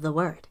sense of the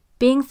word.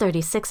 Being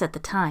 36 at the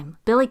time,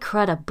 Billy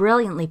Crudup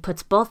brilliantly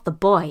puts both the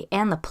boy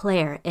and the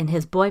player in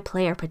his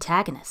boy-player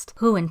protagonist,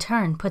 who in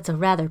turn puts a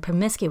rather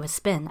promiscuous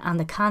spin on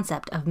the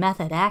concept of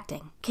method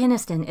acting.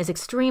 Kynaston is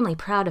extremely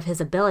proud of his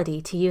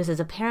ability to use his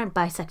apparent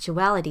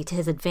bisexuality to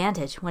his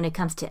advantage when it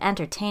comes to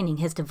entertaining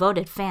his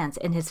devoted fans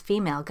in his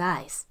female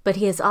guise. But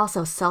he is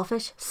also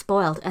selfish,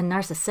 spoiled, and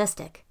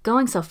narcissistic,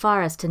 going so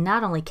far as to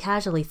not only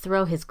casually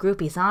throw his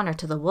groupies' honor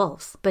to the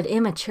wolves, but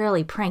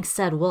immaturely prank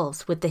said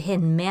wolves with the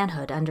hidden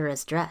manhood under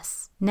his dress.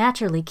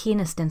 Naturally,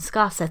 Keeneston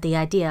scoffs at the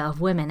idea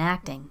of women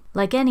acting.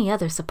 Like any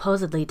other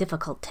supposedly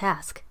difficult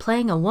task,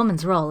 playing a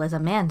woman's role is a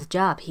man's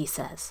job, he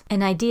says,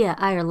 an idea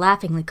Eyre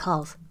laughingly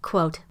calls,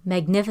 quote,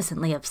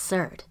 magnificently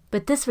absurd.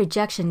 But this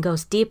rejection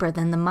goes deeper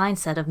than the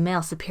mindset of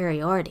male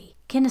superiority.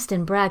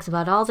 Kynaston brags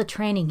about all the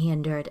training he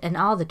endured and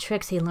all the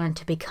tricks he learned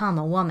to become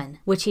a woman,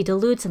 which he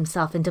deludes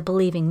himself into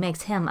believing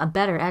makes him a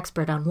better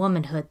expert on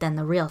womanhood than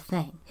the real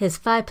thing, his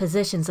 5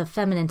 positions of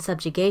feminine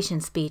subjugation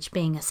speech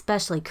being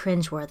especially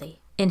cringeworthy.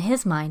 In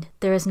his mind,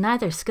 there is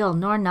neither skill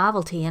nor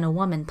novelty in a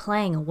woman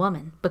playing a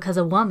woman, because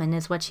a woman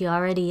is what she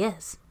already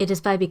is. It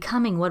is by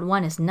becoming what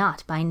one is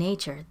not by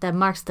nature that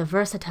marks the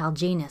versatile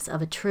genius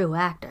of a true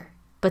actor.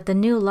 But the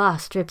new law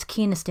strips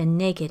Keeneston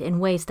naked in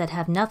ways that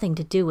have nothing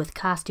to do with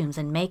costumes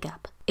and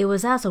makeup. It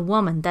was as a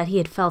woman that he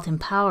had felt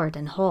empowered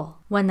and whole.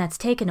 When that's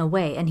taken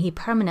away and he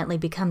permanently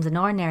becomes an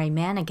ordinary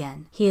man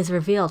again, he is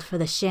revealed for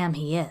the sham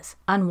he is,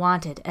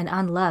 unwanted and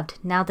unloved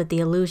now that the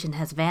illusion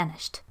has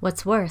vanished.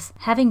 What's worse,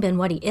 having been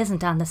what he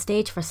isn't on the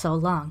stage for so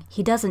long,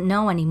 he doesn't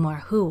know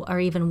anymore who or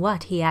even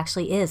what he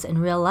actually is in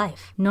real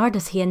life, nor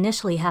does he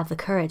initially have the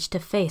courage to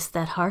face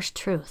that harsh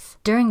truth.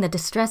 During the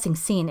distressing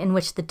scene in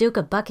which the Duke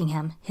of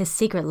Buckingham, his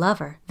secret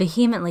lover,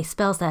 vehemently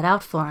spells that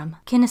out for him,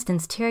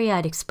 Kynaston's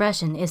teary-eyed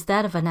expression is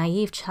that of a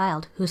naive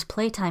child whose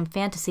playtime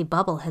fantasy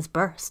bubble has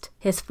burst.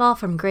 His fall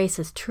from grace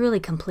is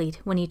truly complete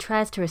when he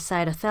tries to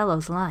recite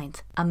Othello's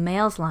lines, a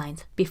male's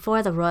lines,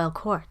 before the royal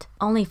court,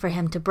 only for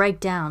him to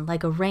break down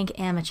like a rank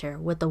amateur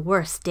with the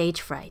worst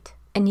stage fright.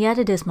 And yet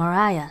it is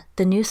Mariah,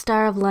 the new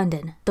star of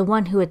London, the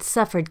one who had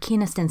suffered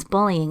Kynaston's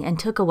bullying and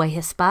took away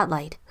his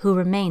spotlight, who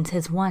remains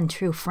his one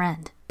true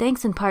friend.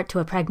 Thanks in part to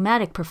a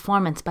pragmatic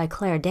performance by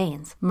Claire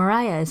Danes,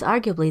 Mariah is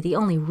arguably the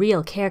only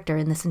real character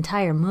in this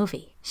entire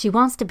movie. She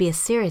wants to be a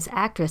serious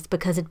actress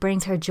because it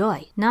brings her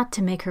joy, not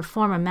to make her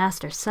former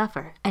master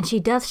suffer, and she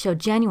does show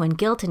genuine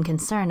guilt and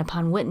concern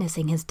upon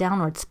witnessing his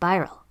downward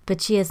spiral. But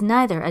she is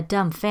neither a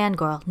dumb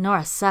fangirl nor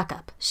a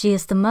suck-up. She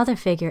is the mother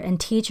figure and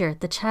teacher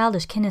the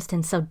childish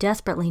Kynaston so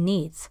desperately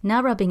needs,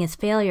 not rubbing his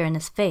failure in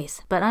his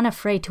face, but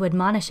unafraid to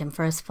admonish him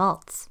for his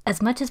faults.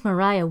 As much as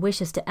Mariah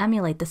wishes to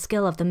emulate the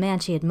skill of the man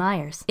she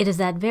admires, it is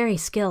that very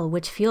skill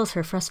which fuels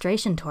her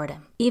frustration toward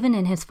him. Even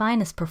in his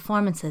finest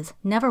performances,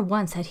 never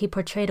once had he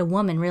portrayed a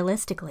woman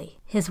realistically.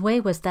 His way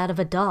was that of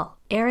a doll,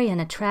 airy and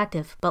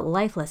attractive, but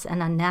lifeless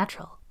and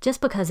unnatural. Just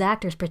because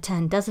actors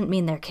pretend doesn't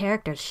mean their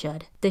characters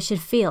should. They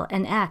should feel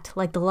and act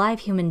like the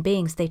live human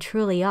beings they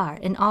truly are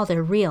in all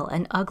their real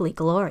and ugly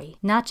glory,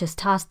 not just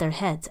toss their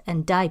heads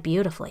and die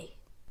beautifully.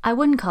 I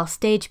wouldn't call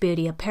Stage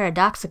Beauty a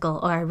paradoxical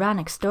or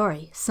ironic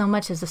story so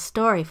much as a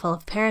story full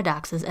of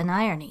paradoxes and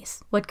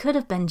ironies. What could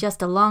have been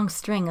just a long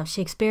string of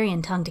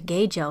Shakespearean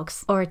tongue-to-gay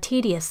jokes or a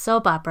tedious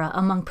soap opera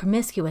among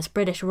promiscuous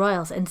British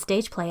royals and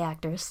stage play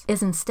actors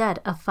is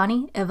instead a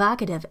funny,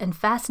 evocative, and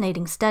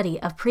fascinating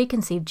study of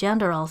preconceived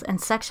gender roles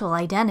and sexual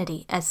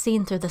identity as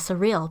seen through the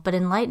surreal but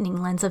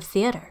enlightening lens of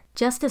theater.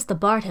 Just as the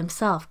Bard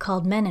himself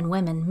called men and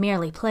women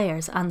merely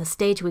players on the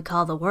stage we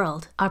call the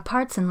world, our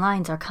parts and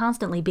lines are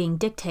constantly being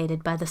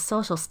dictated by the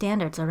social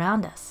standards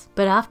around us.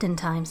 But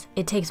oftentimes,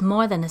 it takes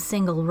more than a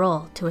single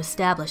role to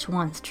establish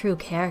one's true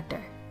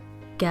character.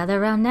 Gather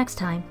around next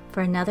time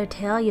for another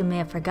tale you may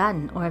have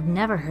forgotten or have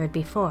never heard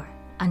before.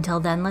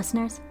 Until then,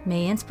 listeners,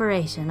 may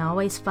inspiration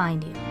always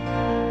find you.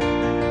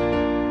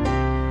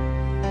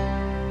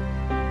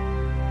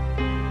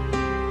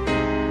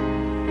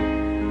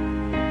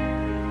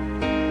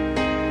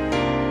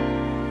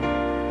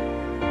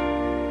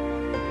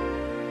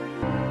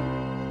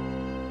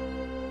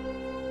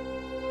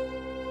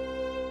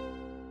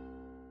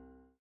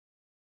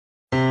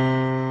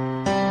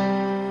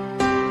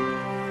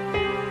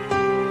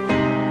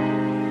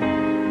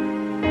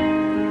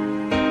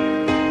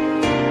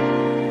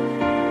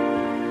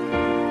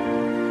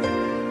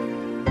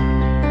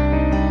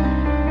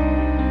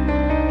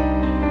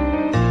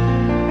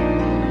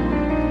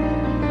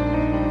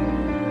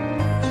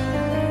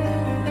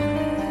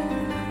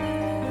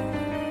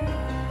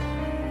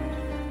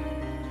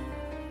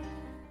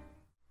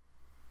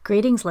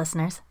 Greetings,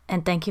 listeners,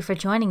 and thank you for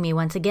joining me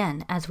once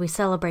again as we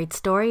celebrate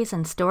stories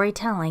and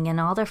storytelling in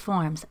all their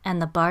forms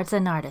and the bards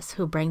and artists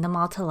who bring them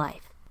all to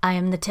life. I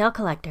am the Tale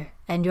Collector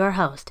and your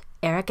host,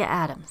 Erica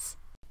Adams.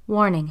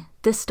 Warning,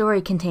 this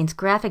story contains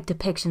graphic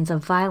depictions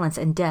of violence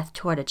and death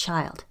toward a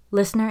child.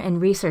 Listener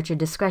and researcher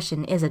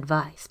discretion is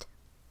advised.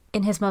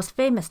 In his most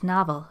famous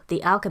novel,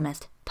 The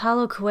Alchemist,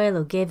 Paulo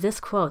Coelho gave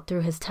this quote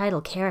through his title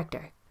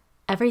character: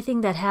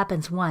 "Everything that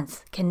happens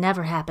once can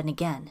never happen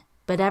again.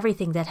 But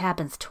everything that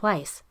happens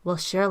twice will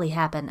surely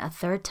happen a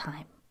third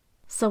time."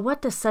 So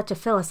what does such a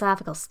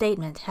philosophical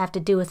statement have to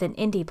do with an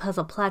indie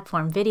puzzle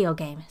platform video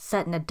game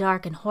set in a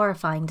dark and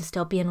horrifying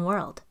dystopian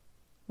world?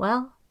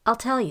 Well, I'll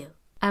tell you.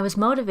 I was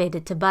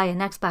motivated to buy an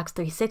Xbox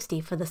 360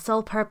 for the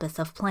sole purpose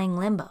of playing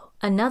Limbo,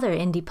 another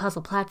indie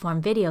puzzle platform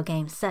video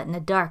game set in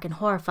a dark and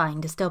horrifying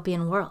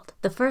dystopian world,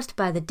 the first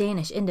by the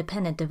Danish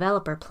independent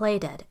developer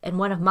Playdead and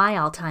one of my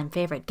all-time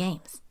favorite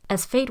games.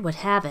 As fate would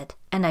have it,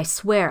 and I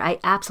swear I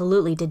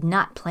absolutely did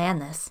not plan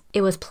this,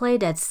 it was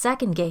Playdead's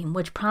second game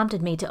which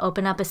prompted me to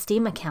open up a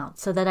Steam account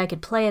so that I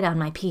could play it on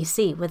my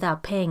PC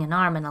without paying an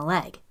arm and a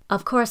leg.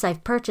 Of course,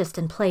 I've purchased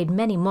and played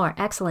many more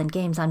excellent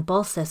games on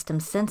both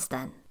systems since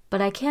then,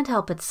 but I can't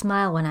help but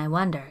smile when I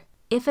wonder,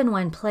 if and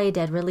when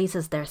Playdead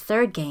releases their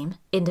third game,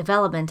 in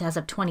development as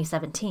of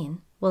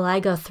 2017, will I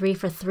go 3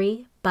 for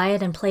 3, buy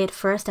it and play it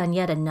first on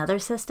yet another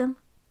system?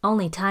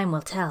 Only time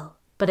will tell.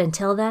 But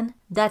until then,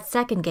 that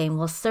second game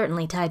will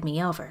certainly tide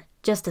me over,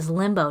 just as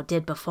Limbo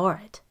did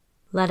before it.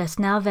 Let us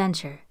now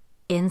venture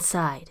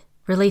inside.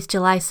 Released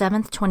July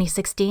 7th,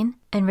 2016,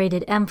 and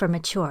rated M for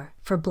mature,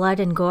 for blood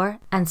and gore,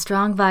 and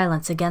strong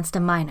violence against a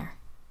minor.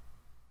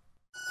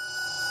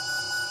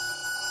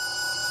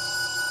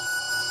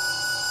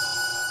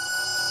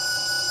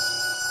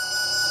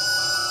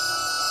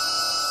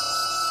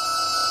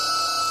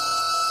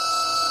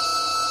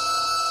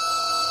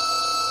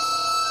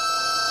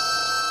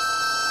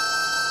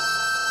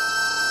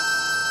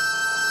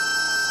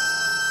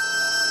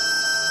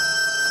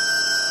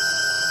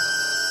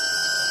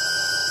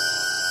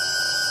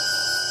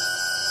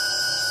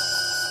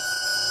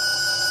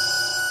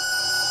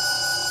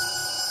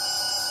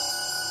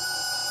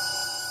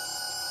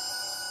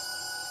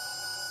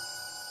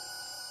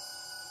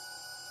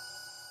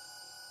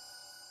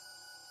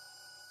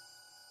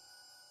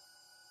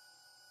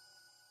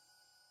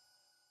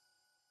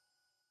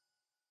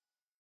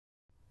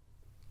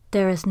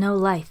 There is no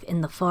life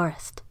in the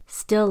forest.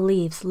 Still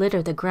leaves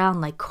litter the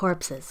ground like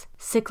corpses.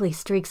 Sickly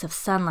streaks of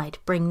sunlight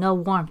bring no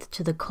warmth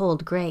to the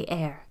cold gray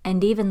air,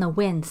 and even the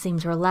wind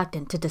seems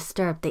reluctant to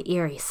disturb the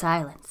eerie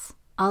silence.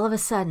 All of a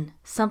sudden,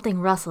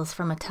 something rustles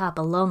from atop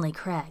a lonely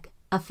crag.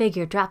 A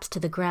figure drops to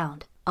the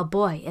ground, a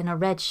boy in a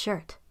red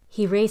shirt.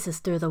 He races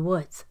through the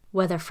woods,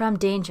 whether from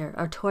danger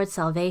or towards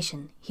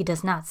salvation, he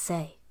does not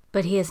say.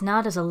 But he is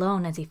not as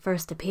alone as he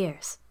first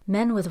appears.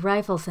 Men with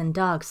rifles and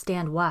dogs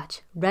stand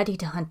watch, ready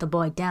to hunt the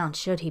boy down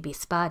should he be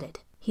spotted.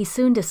 He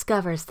soon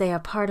discovers they are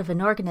part of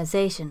an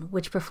organization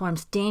which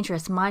performs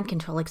dangerous mind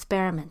control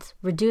experiments,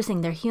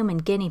 reducing their human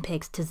guinea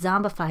pigs to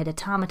zombified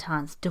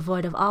automatons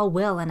devoid of all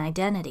will and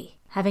identity.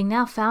 Having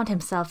now found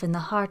himself in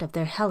the heart of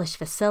their hellish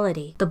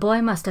facility, the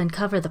boy must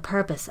uncover the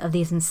purpose of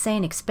these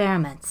insane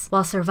experiments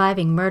while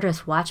surviving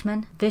murderous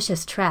watchmen,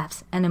 vicious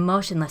traps, and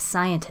emotionless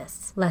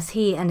scientists, lest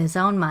he and his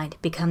own mind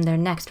become their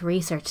next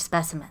research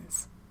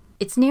specimens.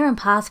 It's near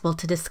impossible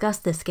to discuss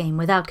this game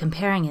without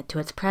comparing it to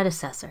its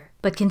predecessor,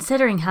 but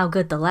considering how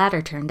good the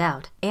latter turned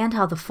out, and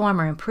how the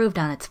former improved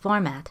on its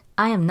format,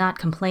 I am not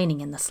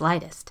complaining in the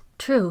slightest.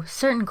 True,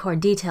 certain core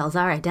details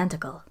are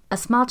identical. A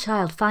small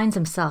child finds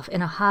himself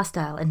in a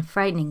hostile and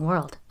frightening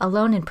world,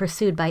 alone and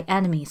pursued by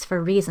enemies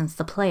for reasons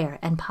the player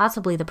and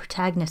possibly the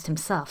protagonist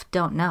himself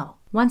don't know.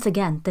 Once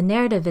again, the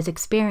narrative is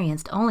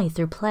experienced only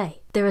through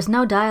play. There is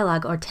no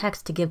dialogue or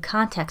text to give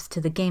context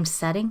to the game's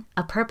setting,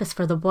 a purpose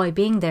for the boy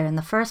being there in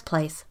the first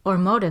place, or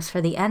motives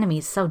for the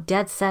enemies so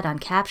dead set on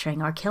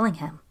capturing or killing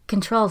him.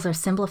 Controls are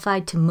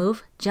simplified to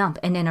move, jump,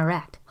 and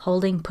interact,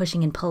 holding,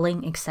 pushing, and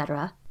pulling,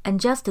 etc. And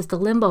just as the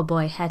Limbo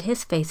Boy had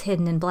his face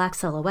hidden in black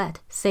silhouette,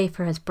 save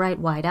for his bright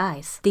wide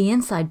eyes, the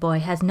Inside Boy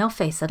has no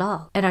face at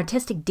all, an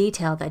artistic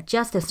detail that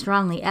just as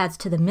strongly adds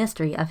to the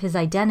mystery of his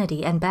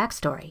identity and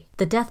backstory.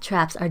 The death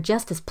traps are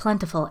just as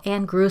plentiful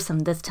and gruesome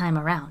this time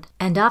around,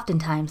 and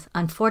oftentimes,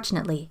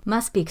 unfortunately,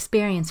 must be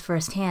experienced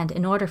firsthand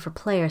in order for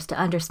players to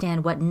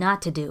understand what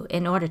not to do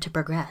in order to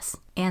progress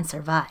and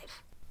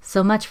survive.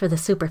 So much for the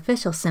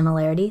superficial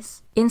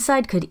similarities.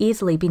 Inside could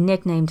easily be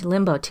nicknamed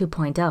Limbo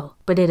 2.0,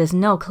 but it is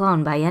no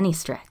clone by any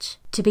stretch.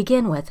 To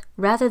begin with,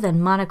 rather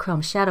than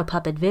monochrome shadow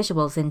puppet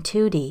visuals in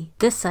 2D,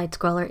 this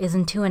side-scroller is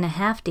in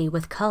 2.5D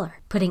with color,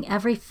 putting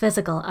every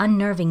physical,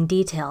 unnerving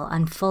detail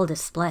on full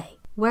display.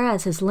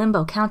 Whereas his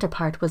Limbo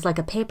counterpart was like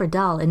a paper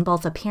doll in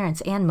both appearance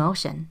and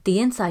motion, the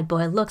Inside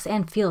Boy looks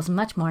and feels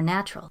much more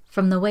natural,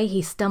 from the way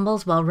he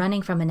stumbles while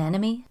running from an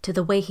enemy, to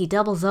the way he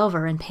doubles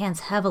over and pants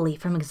heavily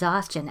from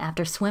exhaustion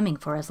after swimming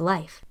for his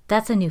life.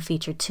 That's a new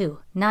feature too,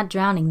 not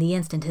drowning the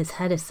instant his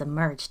head is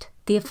submerged.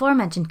 The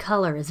aforementioned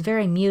color is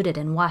very muted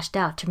and washed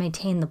out to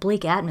maintain the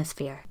bleak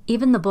atmosphere.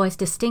 Even the boy's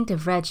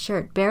distinctive red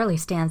shirt barely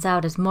stands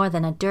out as more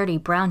than a dirty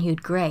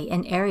brown-hued gray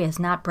in areas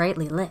not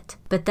brightly lit.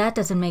 But that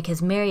doesn't make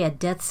his myriad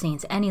death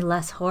scenes any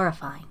less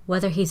horrifying.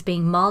 Whether he's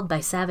being mauled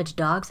by savage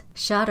dogs,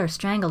 shot or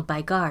strangled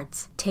by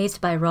guards,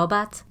 tased by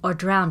robots, or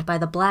drowned by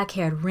the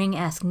black-haired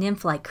ring-esque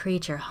nymph-like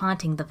creature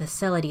haunting the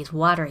facility's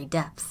watery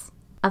depths.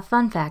 A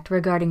fun fact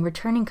regarding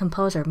returning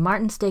composer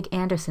Martin Stig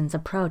Anderson's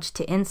approach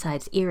to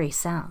Inside's eerie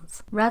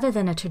sounds. Rather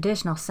than a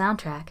traditional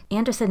soundtrack,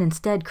 Anderson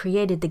instead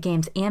created the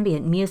game's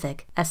ambient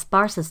music, as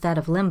sparse as that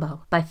of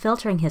Limbo, by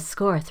filtering his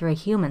score through a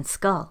human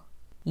skull.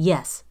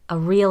 Yes, a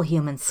real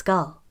human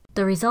skull.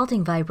 The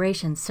resulting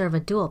vibrations serve a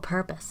dual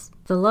purpose.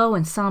 The low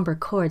and somber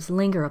chords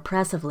linger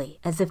oppressively,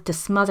 as if to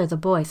smother the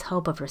boy's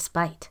hope of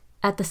respite.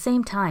 At the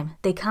same time,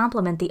 they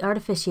complement the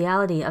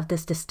artificiality of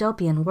this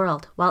dystopian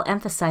world while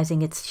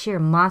emphasizing its sheer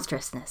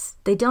monstrousness.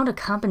 They don't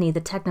accompany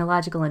the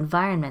technological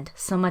environment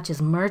so much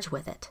as merge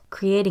with it,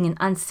 creating an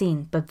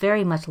unseen but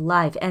very much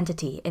live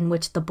entity in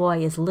which the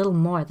boy is little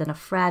more than a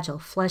fragile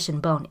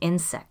flesh-and-bone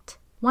insect.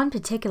 One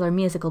particular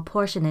musical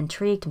portion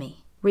intrigued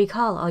me.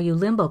 Recall, all you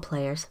Limbo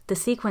players, the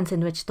sequence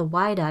in which the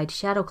wide-eyed,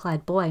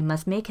 shadow-clad boy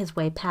must make his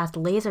way past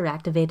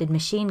laser-activated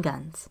machine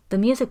guns. The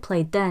music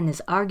played then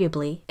is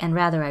arguably, and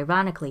rather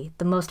ironically,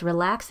 the most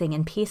relaxing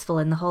and peaceful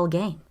in the whole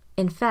game.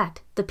 In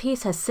fact, the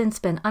piece has since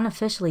been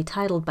unofficially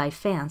titled by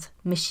fans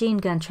Machine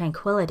Gun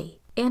Tranquility.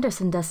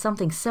 Anderson does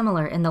something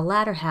similar in the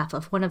latter half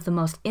of one of the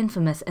most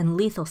infamous and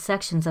lethal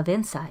sections of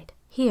Inside.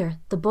 Here,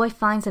 the boy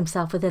finds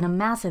himself within a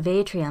massive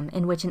atrium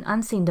in which an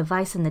unseen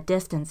device in the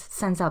distance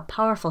sends out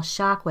powerful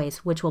shockwaves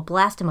which will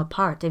blast him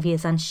apart if he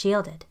is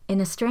unshielded. In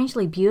a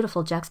strangely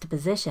beautiful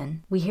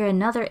juxtaposition, we hear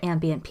another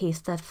ambient piece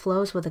that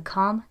flows with a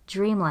calm,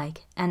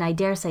 dreamlike, and I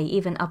dare say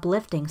even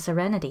uplifting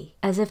serenity,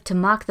 as if to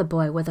mock the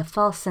boy with a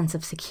false sense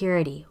of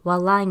security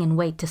while lying in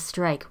wait to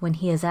strike when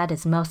he is at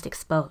his most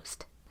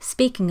exposed.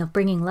 Speaking of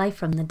bringing life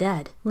from the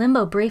dead,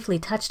 Limbo briefly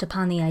touched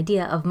upon the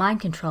idea of mind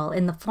control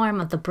in the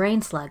form of the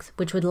brain slugs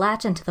which would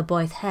latch into the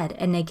boy's head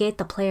and negate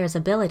the player's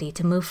ability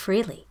to move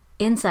freely.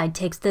 Inside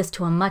takes this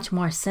to a much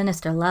more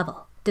sinister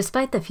level.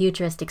 Despite the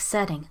futuristic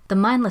setting, the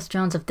mindless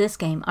drones of this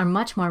game are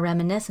much more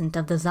reminiscent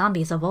of the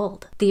zombies of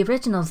old. The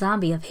original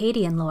zombie of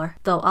Hadean lore,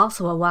 though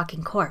also a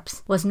walking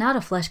corpse, was not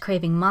a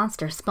flesh-craving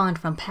monster spawned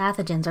from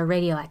pathogens or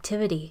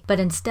radioactivity, but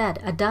instead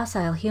a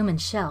docile human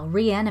shell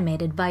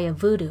reanimated via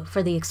voodoo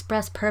for the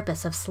express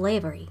purpose of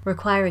slavery,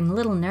 requiring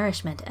little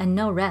nourishment and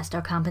no rest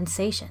or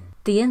compensation.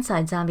 The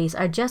Inside zombies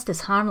are just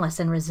as harmless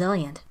and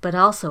resilient, but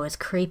also as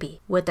creepy,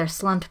 with their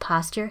slumped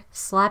posture,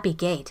 sloppy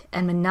gait,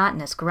 and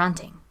monotonous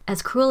grunting.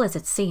 As cruel as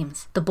it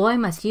seems, the boy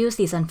must use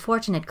these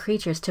unfortunate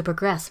creatures to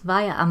progress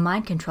via a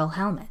mind control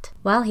helmet.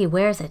 While he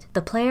wears it,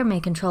 the player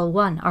may control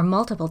one or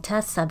multiple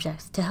test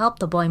subjects to help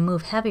the boy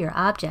move heavier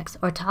objects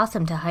or toss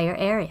him to higher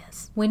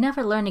areas. We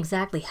never learn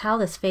exactly how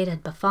this fate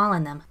had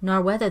befallen them,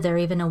 nor whether they're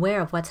even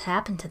aware of what's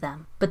happened to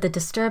them, but the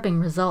disturbing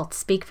results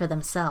speak for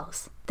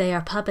themselves. They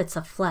are puppets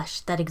of flesh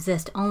that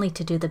exist only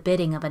to do the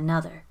bidding of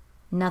another,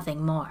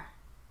 nothing more.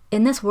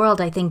 In this world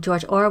I think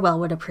George Orwell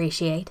would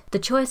appreciate, the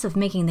choice of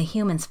making the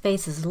humans'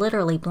 faces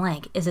literally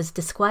blank is as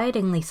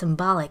disquietingly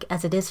symbolic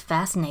as it is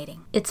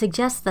fascinating. It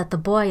suggests that the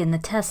boy and the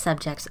test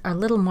subjects are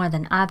little more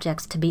than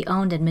objects to be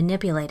owned and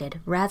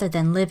manipulated, rather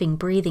than living,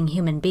 breathing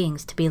human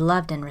beings to be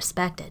loved and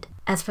respected.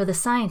 As for the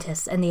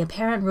scientists and the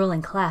apparent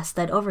ruling class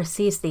that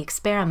oversees the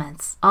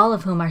experiments, all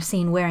of whom are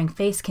seen wearing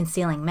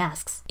face-concealing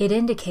masks, it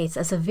indicates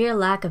a severe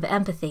lack of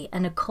empathy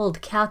and a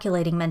cold,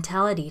 calculating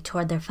mentality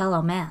toward their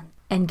fellow man.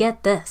 And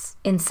get this,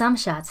 in some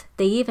shots,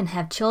 they even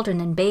have children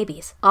and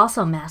babies,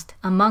 also masked,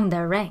 among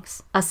their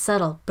ranks, a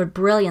subtle but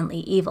brilliantly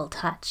evil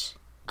touch.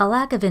 A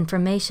lack of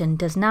information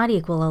does not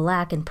equal a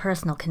lack in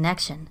personal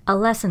connection, a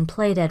lesson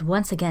Playdead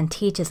once again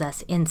teaches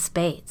us in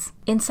spades.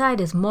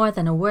 Inside is more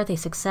than a worthy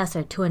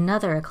successor to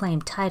another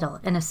acclaimed title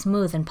and a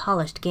smooth and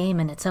polished game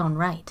in its own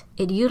right.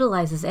 It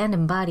utilizes and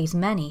embodies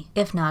many,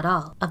 if not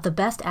all, of the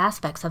best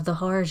aspects of the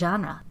horror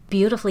genre.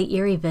 Beautifully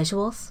eerie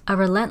visuals, a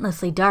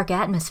relentlessly dark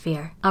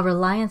atmosphere, a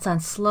reliance on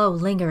slow,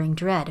 lingering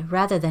dread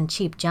rather than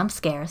cheap jump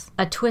scares,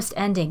 a twist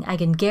ending I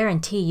can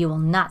guarantee you will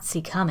not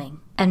see coming.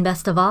 And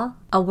best of all,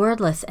 a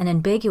wordless and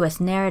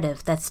ambiguous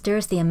narrative that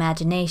stirs the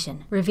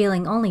imagination,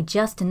 revealing only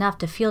just enough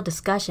to fuel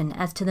discussion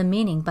as to the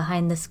meaning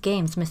behind this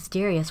game's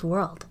mysterious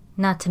world.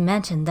 Not to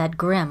mention that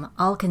grim,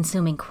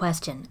 all-consuming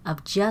question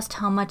of just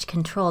how much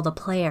control the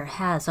player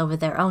has over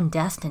their own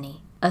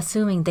destiny,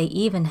 assuming they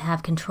even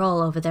have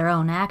control over their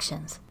own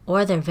actions,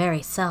 or their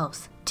very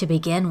selves, to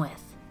begin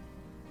with.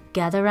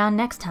 Gather round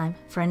next time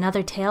for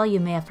another tale you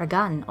may have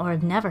forgotten or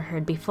have never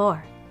heard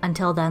before.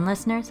 Until then,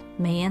 listeners,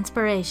 may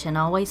inspiration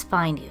always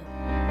find you.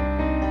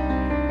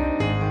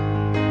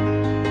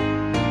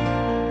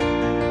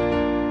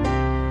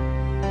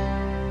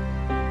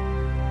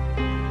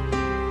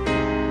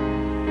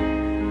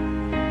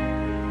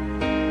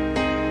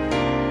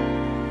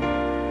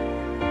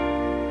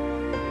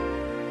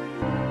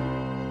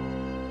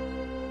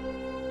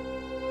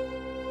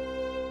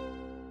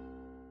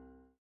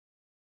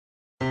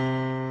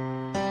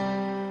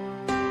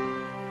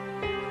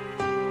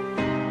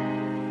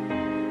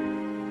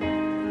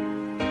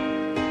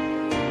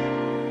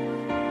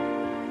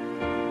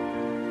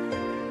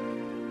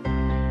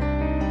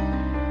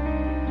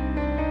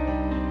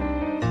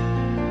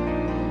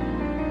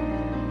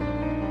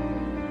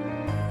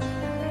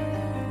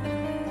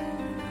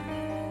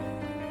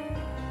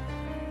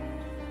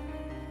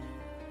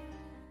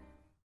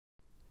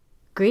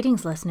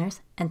 Greetings,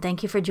 listeners, and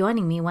thank you for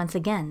joining me once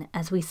again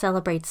as we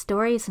celebrate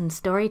stories and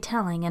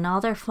storytelling in all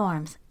their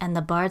forms and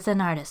the bards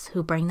and artists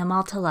who bring them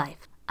all to life.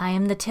 I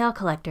am the Tale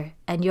Collector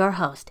and your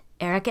host,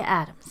 Erica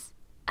Adams.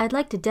 I'd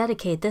like to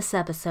dedicate this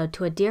episode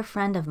to a dear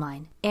friend of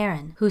mine,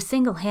 Aaron, who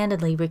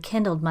single-handedly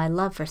rekindled my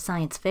love for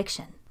science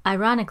fiction.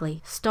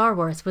 Ironically, Star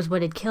Wars was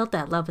what had killed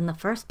that love in the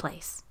first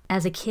place.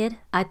 As a kid,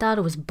 I thought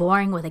it was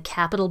boring with a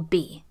capital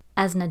B.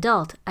 As an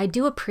adult, I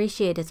do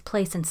appreciate its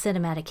place in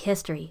cinematic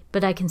history,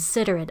 but I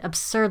consider it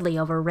absurdly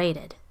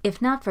overrated.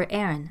 If not for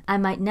Aaron, I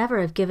might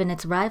never have given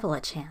its rival a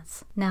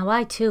chance. Now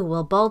I too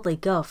will boldly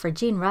go for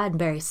Gene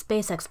Roddenberry's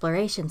space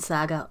exploration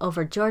saga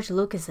over George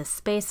Lucas's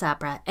space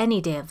opera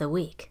any day of the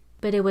week.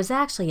 But it was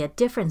actually a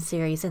different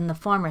series in the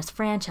former's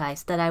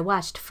franchise that I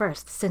watched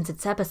first, since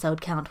its episode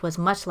count was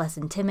much less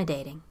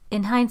intimidating.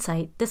 In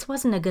hindsight, this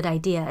wasn't a good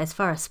idea as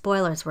far as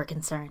spoilers were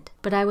concerned,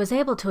 but I was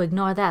able to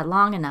ignore that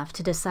long enough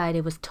to decide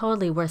it was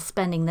totally worth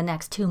spending the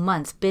next 2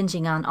 months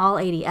binging on all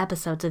 80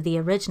 episodes of the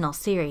original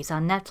series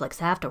on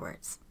Netflix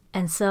afterwards.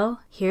 And so,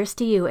 here's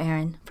to you,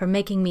 Aaron, for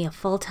making me a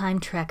full-time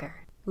trekker.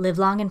 Live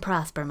long and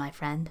prosper, my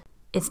friend.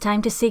 It's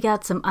time to seek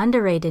out some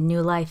underrated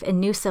new life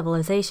and new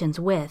civilizations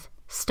with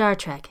Star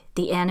Trek,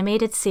 the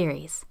animated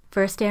series,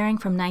 first airing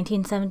from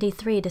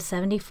 1973 to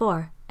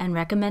 74 and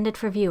recommended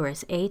for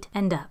viewers 8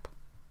 and up.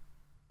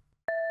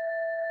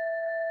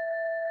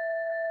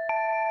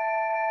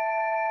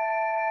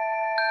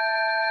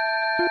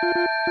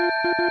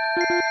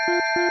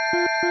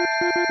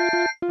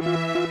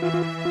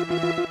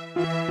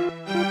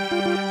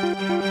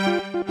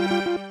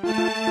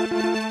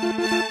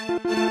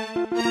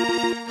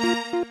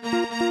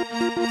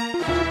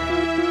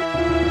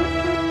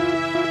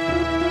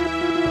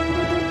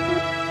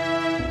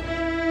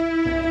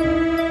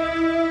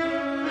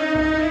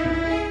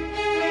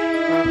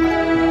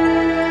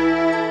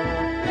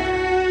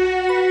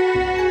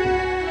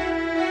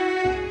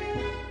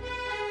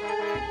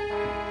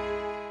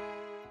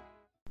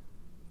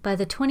 By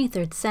the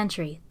 23rd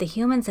century, the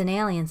humans and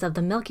aliens of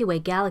the Milky Way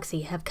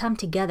galaxy have come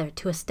together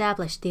to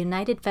establish the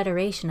United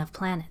Federation of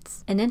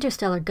Planets, an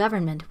interstellar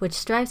government which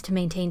strives to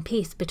maintain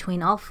peace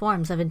between all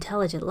forms of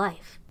intelligent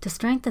life. To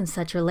strengthen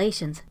such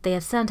relations, they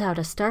have sent out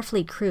a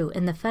Starfleet crew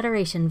in the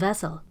Federation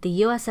vessel,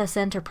 the USS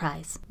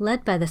Enterprise,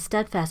 led by the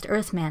steadfast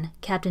Earthman,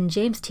 Captain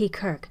James T.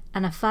 Kirk,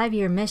 on a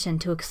 5-year mission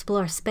to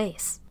explore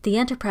space. The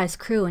Enterprise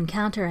crew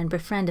encounter and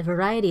befriend a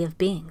variety of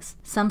beings,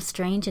 some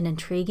strange and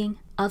intriguing,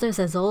 others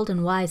as old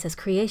and wise as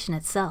creation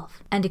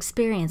itself, and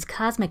experience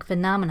cosmic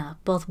phenomena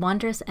both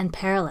wondrous and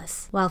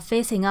perilous, while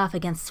facing off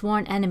against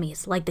sworn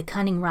enemies like the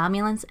cunning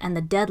Romulans and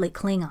the deadly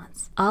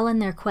Klingons, all in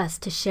their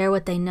quest to share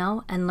what they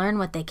know and learn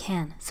what they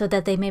can, so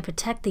that they may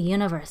protect the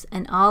universe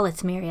and all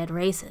its myriad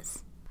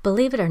races.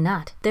 Believe it or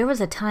not, there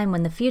was a time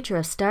when the future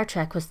of Star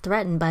Trek was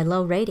threatened by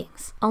low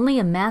ratings. Only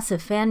a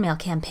massive fan mail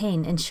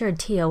campaign ensured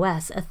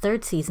TOS a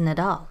third season at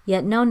all,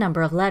 yet no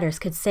number of letters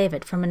could save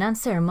it from an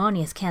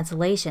unceremonious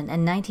cancellation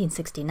in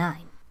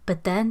 1969.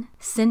 But then,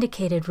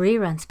 syndicated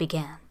reruns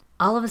began.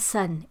 All of a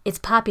sudden, its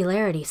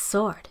popularity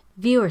soared.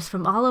 Viewers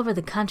from all over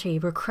the country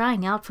were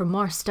crying out for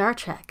more Star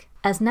Trek.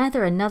 As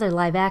neither another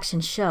live-action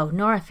show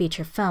nor a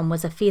feature film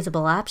was a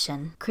feasible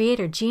option,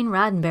 creator Gene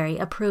Roddenberry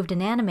approved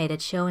an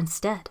animated show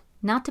instead.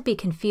 Not to be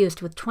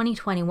confused with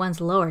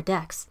 2021's Lower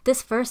Decks,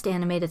 this first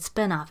animated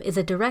spin-off is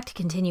a direct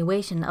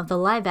continuation of the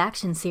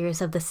live-action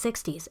series of the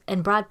 60s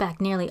and brought back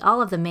nearly all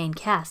of the main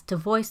cast to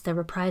voice their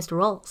reprised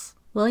roles.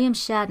 William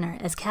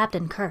Shatner as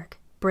Captain Kirk,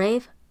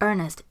 brave,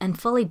 earnest, and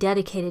fully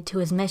dedicated to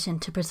his mission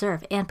to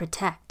preserve and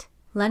protect.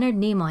 Leonard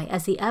Nimoy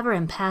as the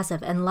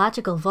ever-impassive and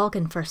logical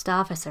Vulcan First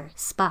Officer,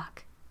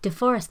 Spock.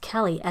 DeForest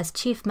Kelley as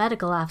Chief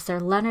Medical Officer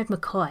Leonard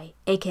McCoy,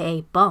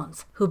 aka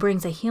Bones, who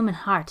brings a human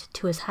heart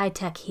to his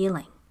high-tech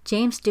healing.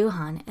 James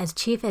Doohan as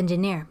Chief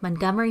Engineer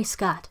Montgomery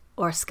Scott,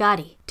 or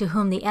Scotty, to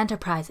whom the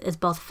Enterprise is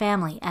both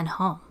family and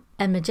home.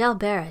 And Majel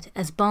Barrett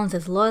as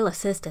Bones' loyal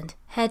assistant,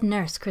 head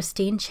nurse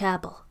Christine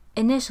Chapel.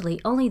 Initially,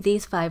 only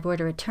these 5 were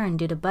to return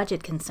due to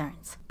budget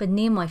concerns, but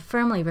Nimoy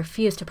firmly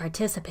refused to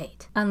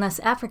participate, unless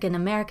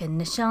African-American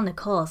Nichelle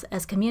Nichols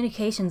as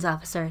Communications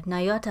Officer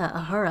Nyota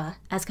Ahura,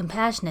 as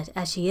compassionate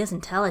as she is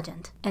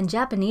intelligent, and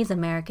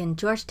Japanese-American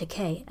George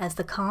Takei as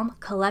the calm,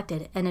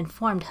 collected, and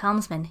informed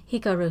helmsman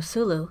Hikaru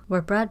Sulu were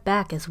brought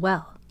back as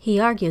well. He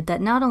argued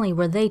that not only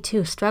were they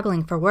too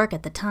struggling for work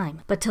at the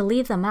time, but to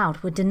leave them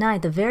out would deny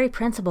the very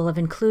principle of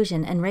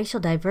inclusion and racial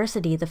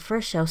diversity the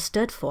first show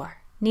stood for.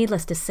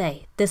 Needless to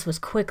say, this was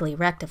quickly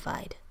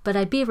rectified. But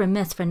I'd be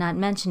remiss for not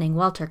mentioning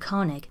Walter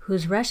Koenig,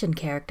 whose Russian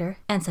character,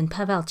 Ensign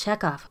Pavel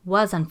Chekhov,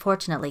 was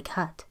unfortunately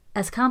cut.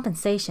 As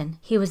compensation,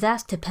 he was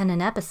asked to pen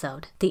an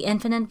episode, The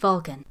Infinite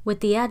Vulcan, with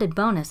the added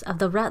bonus of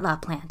the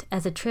Retlaw plant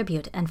as a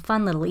tribute and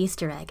fun little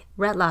Easter egg,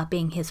 Retlaw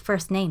being his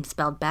first name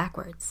spelled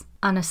backwards.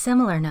 On a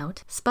similar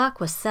note, Spock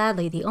was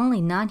sadly the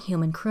only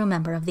non-human crew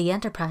member of the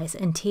Enterprise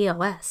in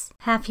TOS,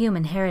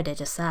 half-human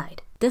heritage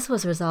aside. This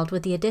was resolved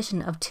with the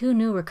addition of 2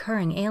 new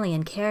recurring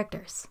alien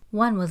characters.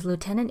 One was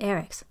Lieutenant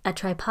Erix, a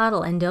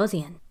tripodal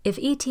Endosian. If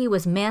E.T.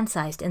 was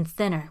man-sized and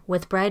thinner,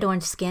 with bright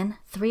orange skin,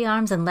 3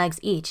 arms and legs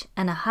each,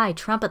 and a high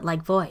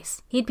trumpet-like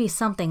voice, he'd be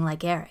something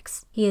like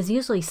Erix. He is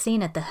usually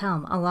seen at the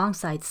helm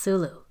alongside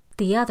Sulu.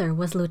 The other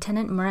was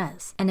Lieutenant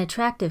Merez, an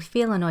attractive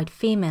felinoid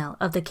female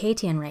of the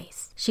Katian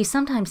race. She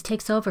sometimes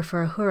takes over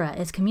for Uhura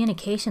as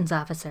communications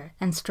officer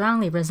and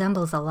strongly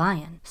resembles a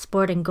lion,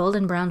 sporting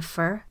golden brown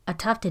fur, a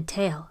tufted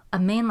tail, a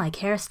mane-like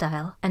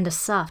hairstyle, and a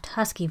soft,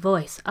 husky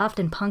voice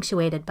often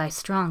punctuated by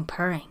strong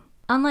purring.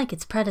 Unlike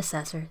its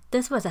predecessor,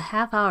 this was a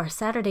half-hour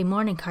Saturday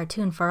morning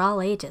cartoon for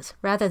all ages,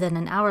 rather than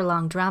an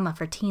hour-long drama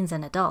for teens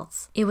and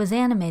adults. It was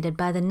animated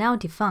by the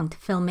now-defunct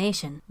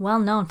Filmation, well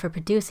known for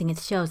producing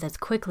its shows as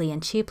quickly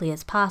and cheaply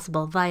as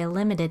possible via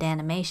limited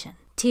animation.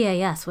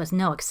 TAS was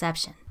no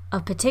exception.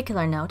 Of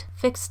particular note,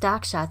 fixed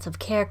stock shots of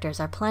characters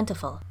are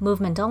plentiful,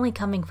 movement only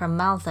coming from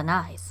mouths and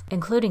eyes,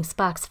 including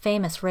Spock's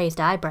famous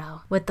raised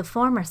eyebrow, with the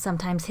former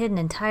sometimes hidden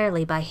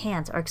entirely by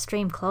hands or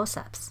extreme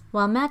close-ups.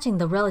 While matching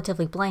the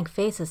relatively blank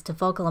faces to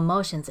vocal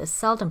emotions is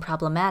seldom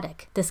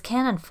problematic, this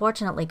can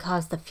unfortunately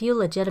cause the few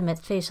legitimate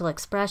facial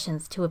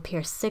expressions to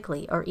appear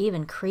sickly or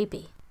even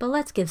creepy. But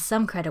let's give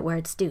some credit where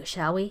it's due,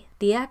 shall we?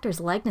 The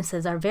actors'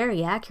 likenesses are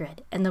very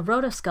accurate, and the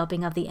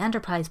rotoscoping of the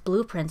Enterprise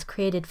blueprints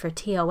created for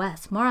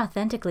TOS more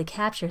authentically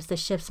captures the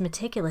ship's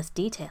meticulous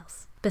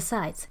details.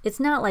 Besides, it's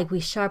not like we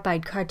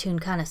sharp-eyed cartoon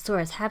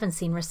connoisseurs haven't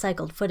seen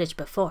recycled footage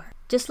before.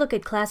 Just look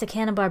at classic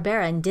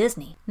Hanna-Barbera and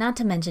Disney, not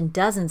to mention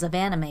dozens of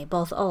anime,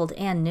 both old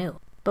and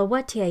new. But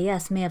what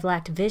TAS may have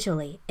lacked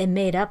visually, it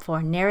made up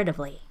for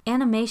narratively.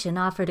 Animation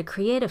offered a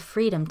creative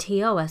freedom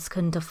TOS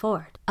couldn't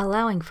afford,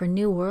 allowing for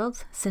new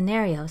worlds,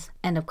 scenarios,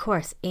 and of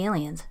course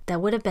aliens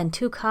that would have been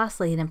too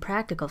costly and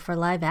impractical for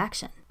live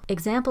action.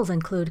 Examples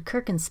include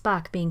Kirk and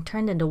Spock being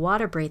turned into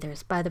water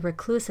breathers by the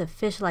reclusive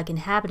fish-like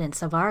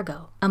inhabitants of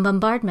Argo, a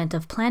bombardment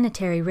of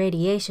planetary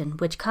radiation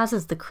which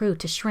causes the crew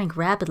to shrink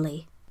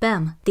rapidly,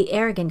 Bem, the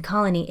arrogant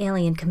colony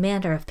alien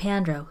commander of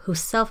Pandro who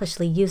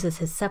selfishly uses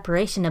his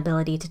separation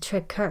ability to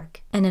trick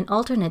Kirk, and an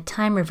alternate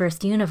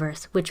time-reversed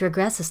universe which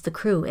regresses the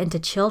crew into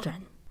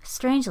children.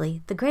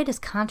 Strangely, the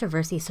greatest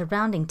controversy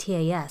surrounding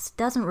TAS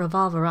doesn't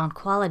revolve around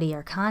quality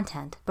or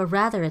content, but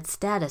rather its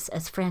status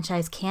as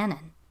franchise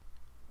canon.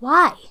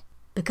 Why?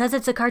 Because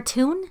it's a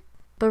cartoon?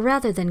 But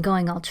rather than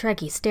going all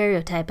Trekkie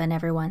stereotype on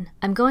everyone,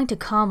 I'm going to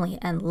calmly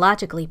and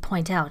logically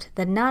point out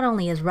that not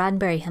only is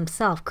Roddenberry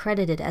himself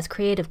credited as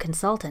creative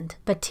consultant,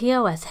 but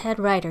TOS head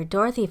writer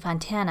Dorothy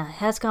Fontana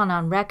has gone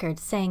on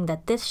record saying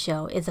that this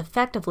show is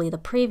effectively the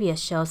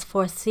previous show's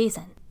 4th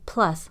season.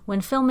 Plus,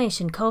 when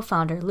Filmation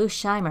co-founder Lou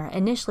Scheimer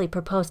initially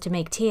proposed to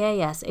make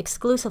TAS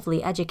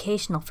exclusively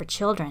educational for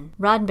children,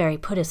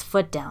 Roddenberry put his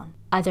foot down.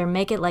 Either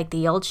make it like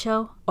the old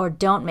show, or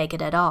don't make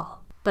it at all.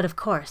 But of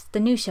course, the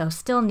new show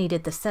still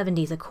needed the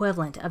 70s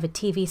equivalent of a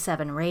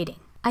TV7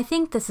 rating. I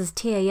think this is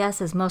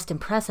TAS's most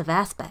impressive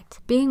aspect,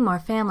 being more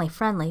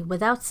family-friendly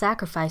without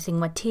sacrificing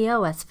what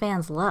TOS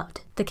fans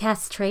loved. The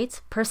cast's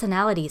traits,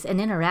 personalities,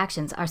 and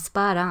interactions are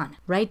spot on,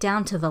 right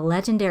down to the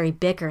legendary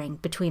bickering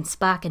between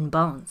Spock and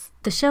Bones.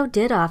 The show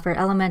did offer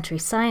elementary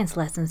science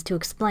lessons to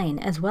explain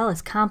as well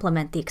as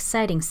complement the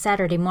exciting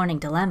Saturday morning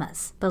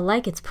dilemmas. But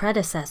like its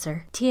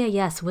predecessor,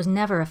 TAS was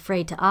never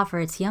afraid to offer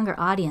its younger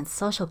audience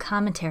social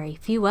commentary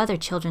few other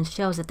children's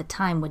shows at the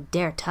time would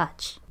dare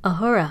touch.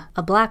 Uhura,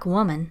 a black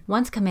woman,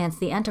 once commands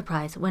the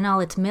Enterprise when all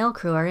its male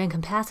crew are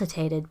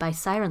incapacitated by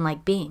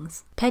siren-like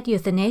beings. Pet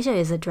euthanasia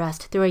is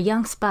addressed through a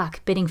young Spock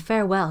bidding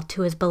farewell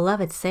to his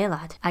beloved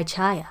Sailot,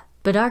 Ichaya.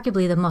 But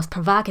arguably the most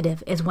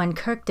provocative is when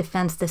Kirk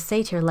defends the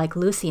satyr like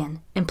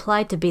Lucian,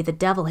 implied to be the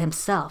devil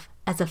himself,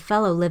 as a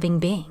fellow living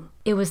being.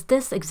 It was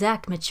this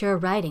exact mature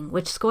writing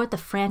which scored the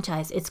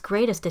franchise its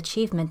greatest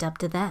achievement up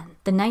to then,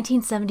 the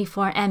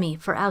 1974 Emmy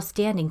for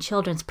Outstanding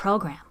Children's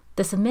Program.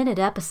 The submitted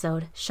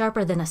episode,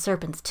 Sharper Than a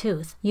Serpent's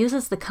Tooth,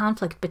 uses the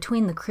conflict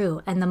between the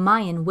crew and the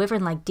Mayan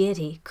wyvern-like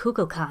deity,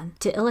 Kukulkan,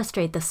 to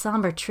illustrate the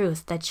somber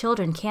truth that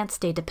children can't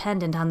stay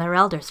dependent on their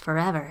elders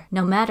forever,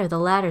 no matter the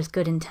latter's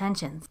good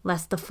intentions,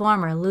 lest the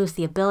former lose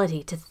the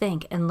ability to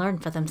think and learn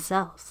for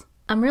themselves.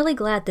 I'm really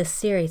glad this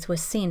series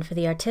was seen for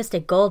the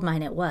artistic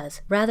goldmine it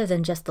was, rather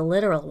than just the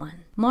literal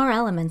one. More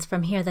elements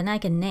from here than I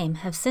can name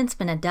have since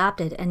been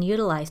adopted and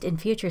utilized in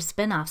future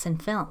spin-offs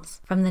and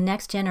films, from the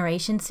Next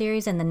Generation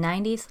series in the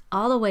 90s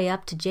all the way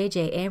up to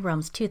J.J.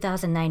 Abrams'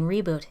 2009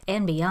 reboot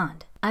and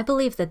beyond. I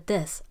believe that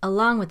this,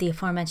 along with the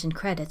aforementioned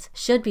credits,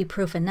 should be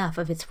proof enough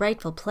of its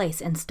rightful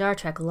place in Star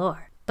Trek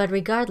lore. But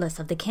regardless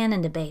of the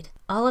canon debate,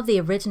 all of the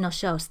original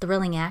show's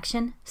thrilling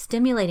action,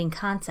 stimulating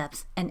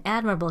concepts, and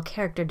admirable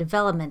character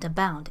development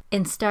abound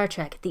in Star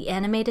Trek The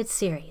Animated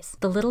Series,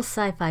 the little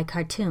sci-fi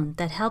cartoon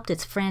that helped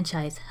its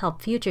franchise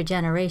help future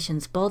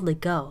generations boldly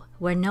go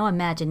where no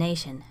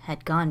imagination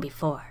had gone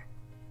before.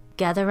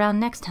 Gather round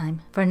next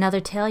time for another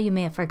tale you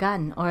may have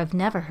forgotten or have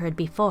never heard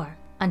before.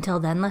 Until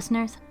then,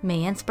 listeners,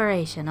 may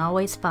inspiration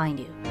always find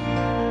you.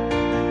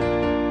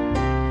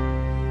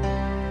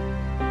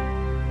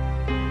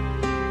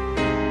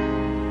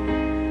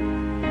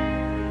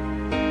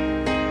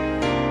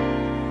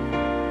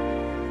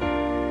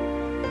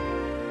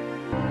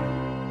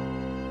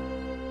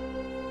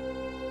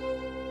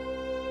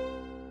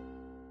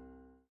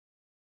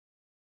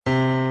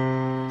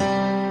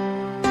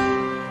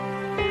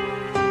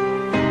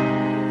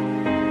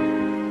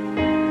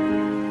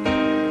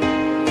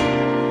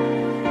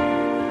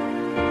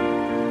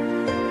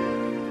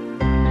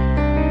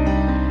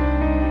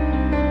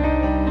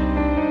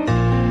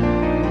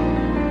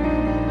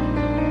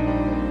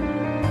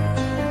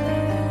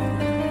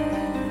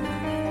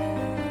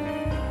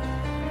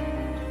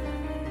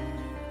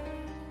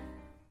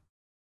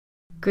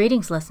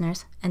 Greetings,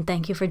 listeners, and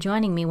thank you for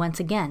joining me once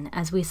again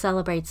as we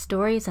celebrate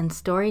stories and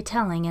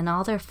storytelling in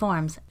all their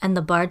forms and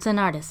the bards and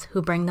artists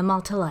who bring them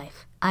all to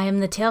life. I am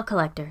the Tale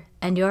Collector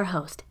and your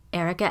host,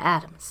 Erica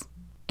Adams.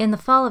 In the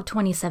fall of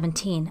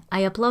 2017,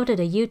 I uploaded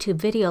a YouTube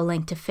video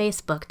link to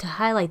Facebook to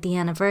highlight the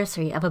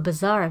anniversary of a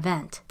bizarre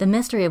event, the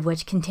mystery of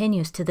which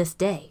continues to this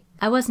day.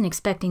 I wasn't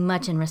expecting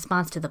much in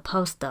response to the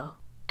post, though.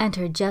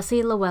 Enter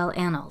Jesse Lowell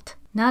Anhalt.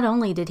 Not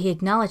only did he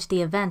acknowledge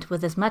the event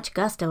with as much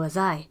gusto as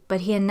I,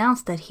 but he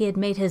announced that he had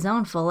made his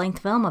own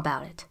full-length film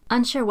about it.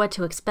 Unsure what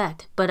to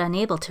expect, but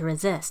unable to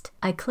resist,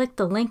 I clicked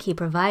the link he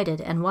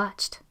provided and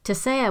watched. To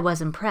say I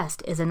was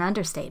impressed is an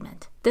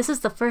understatement. This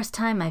is the first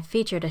time I've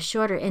featured a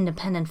shorter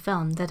independent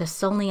film that is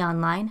solely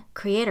online,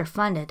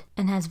 creator-funded,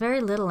 and has very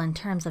little in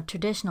terms of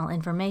traditional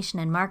information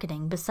and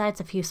marketing besides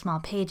a few small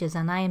pages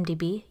on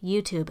IMDb,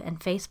 YouTube, and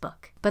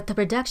Facebook. But the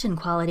production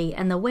quality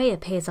and the way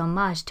it pays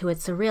homage to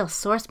its surreal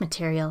source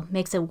material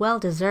makes it well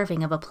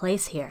deserving of a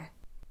place here.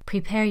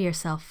 Prepare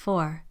yourself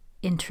for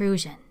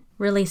Intrusion.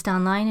 Released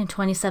online in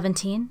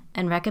 2017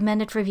 and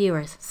recommended for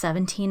viewers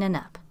 17 and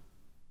up.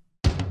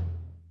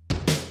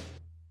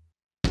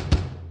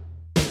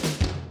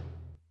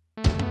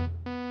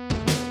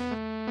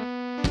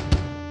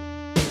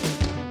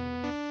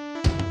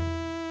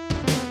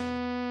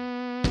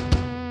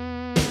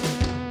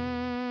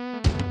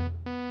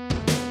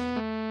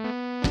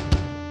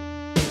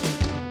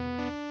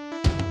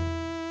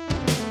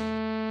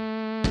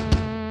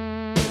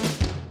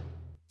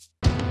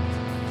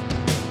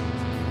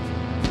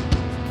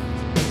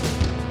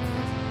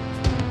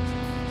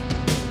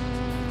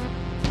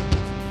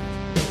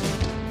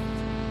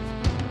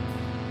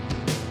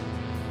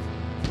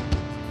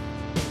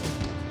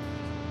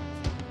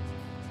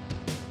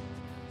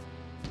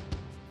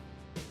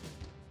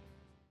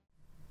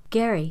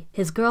 Gary,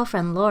 his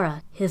girlfriend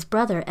Laura, his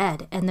brother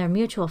Ed, and their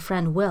mutual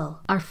friend Will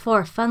are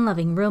four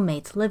fun-loving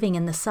roommates living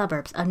in the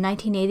suburbs of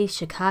 1980s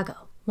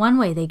Chicago. One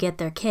way they get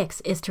their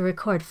kicks is to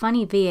record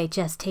funny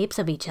VHS tapes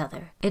of each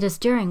other. It is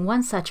during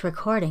one such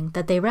recording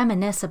that they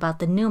reminisce about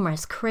the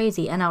numerous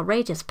crazy and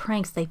outrageous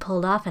pranks they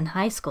pulled off in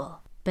high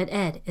school. But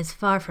Ed is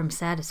far from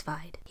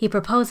satisfied. He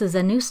proposes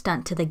a new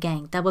stunt to the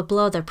gang that would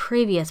blow their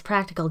previous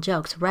practical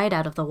jokes right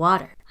out of the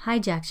water,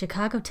 hijack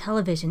Chicago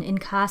television in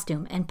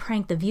costume, and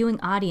prank the viewing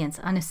audience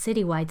on a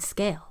citywide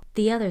scale.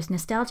 The others'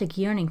 nostalgic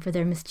yearning for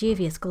their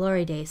mischievous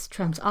glory days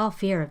trumps all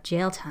fear of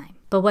jail time.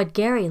 But what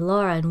Gary,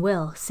 Laura, and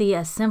Will see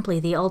as simply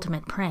the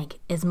ultimate prank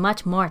is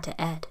much more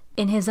to Ed.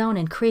 In his own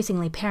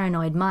increasingly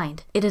paranoid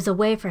mind, it is a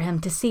way for him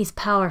to seize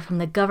power from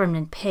the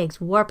government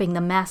pigs warping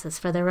the masses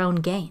for their own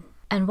gain.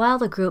 And while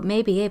the group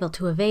may be able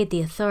to evade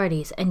the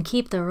authorities and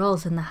keep their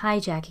roles in the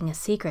hijacking a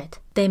secret,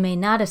 they may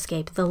not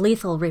escape the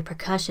lethal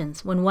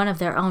repercussions when one of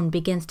their own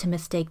begins to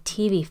mistake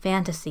TV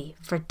fantasy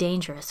for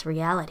dangerous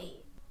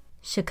reality.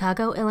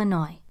 Chicago,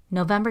 Illinois,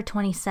 November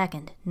 22,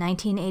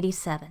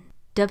 1987.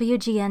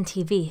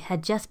 WGN-TV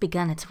had just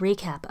begun its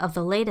recap of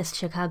the latest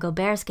Chicago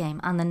Bears game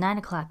on the 9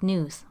 o'clock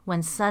news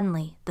when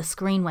suddenly the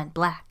screen went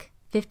black.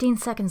 15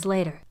 seconds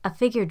later, a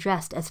figure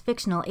dressed as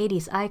fictional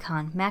 80s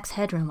icon Max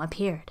Headroom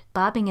appeared,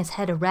 bobbing his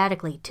head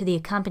erratically to the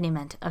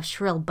accompaniment of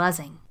shrill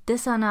buzzing.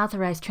 This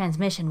unauthorized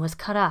transmission was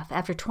cut off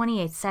after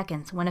 28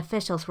 seconds when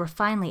officials were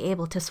finally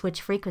able to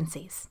switch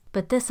frequencies.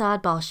 But this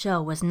oddball show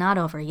was not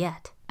over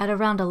yet. At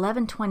around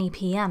 11:20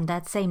 p.m.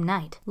 that same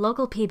night,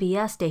 local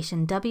PBS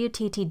station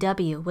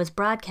WTTW was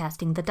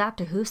broadcasting the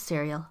Doctor Who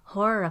serial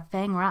Horror of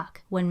Fang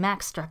Rock when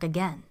Max struck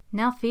again.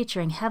 Now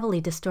featuring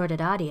heavily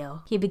distorted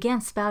audio, he began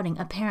spouting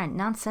apparent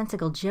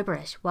nonsensical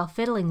gibberish while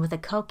fiddling with a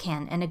Coke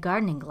can and a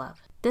gardening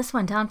glove. This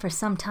went on for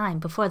some time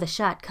before the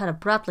shot cut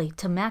abruptly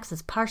to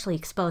Max's partially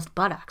exposed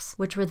buttocks,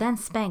 which were then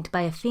spanked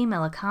by a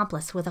female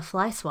accomplice with a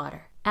fly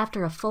swatter.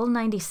 After a full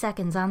 90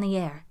 seconds on the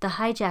air, the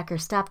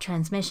hijackers stopped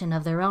transmission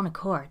of their own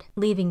accord,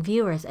 leaving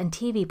viewers and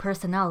TV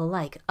personnel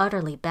alike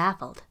utterly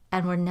baffled,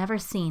 and were never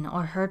seen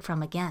or heard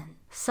from again.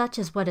 Such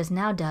is what is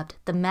now dubbed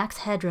the Max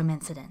Headroom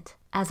incident.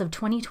 As of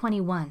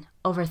 2021,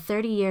 over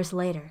 30 years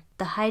later,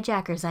 the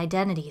hijackers'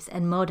 identities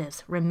and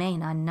motives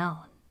remain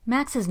unknown.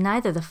 Max is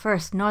neither the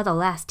first nor the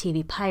last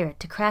TV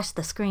pirate to crash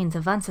the screens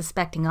of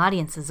unsuspecting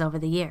audiences over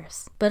the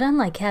years. But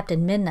unlike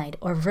Captain Midnight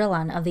or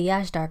Vrillon of the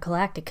Ashdar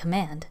Galactic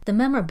Command, the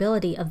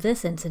memorability of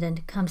this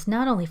incident comes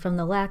not only from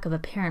the lack of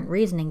apparent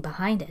reasoning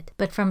behind it,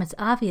 but from its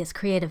obvious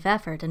creative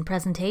effort and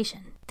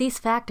presentation. These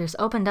factors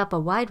opened up a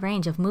wide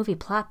range of movie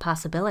plot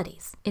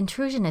possibilities.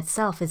 Intrusion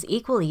itself is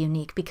equally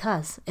unique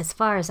because, as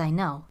far as I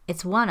know,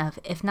 it's one of,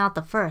 if not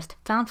the first,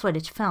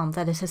 found-footage film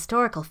that is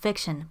historical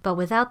fiction but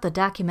without the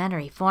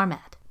documentary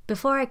format.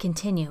 Before I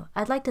continue,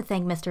 I'd like to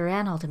thank Mr.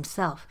 Anholt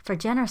himself for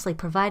generously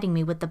providing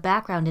me with the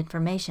background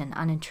information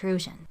on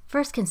Intrusion.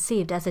 First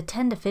conceived as a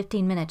 10 to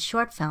 15 minute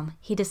short film,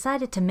 he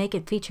decided to make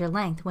it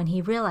feature-length when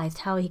he realized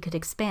how he could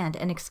expand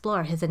and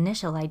explore his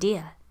initial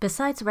idea.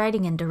 Besides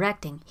writing and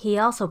directing, he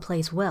also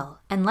plays Will,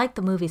 and like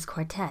the movie's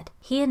quartet,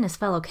 he and his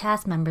fellow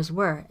cast members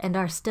were and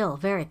are still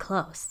very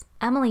close.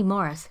 Emily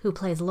Morris, who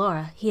plays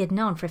Laura, he had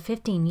known for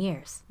 15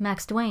 years.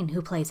 Max Duane,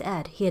 who plays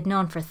Ed, he had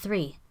known for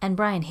 3. And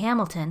Brian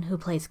Hamilton, who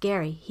plays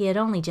Gary, he had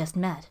only just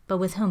met, but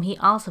with whom he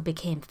also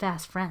became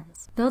fast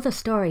friends. Though the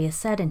story is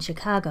set in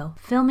Chicago,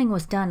 filming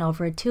was done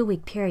over a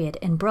 2-week period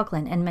in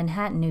Brooklyn and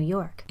Manhattan, New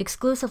York,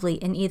 exclusively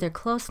in either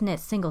close-knit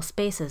single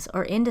spaces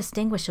or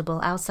indistinguishable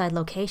outside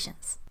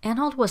locations.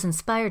 Anholt was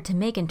inspired to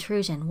make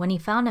Intrusion when he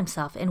found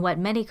himself in what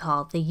many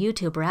call the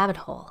YouTube rabbit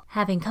hole,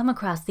 having come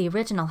across the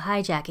original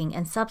hijacking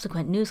and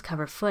subsequent news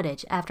cover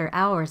footage after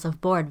hours of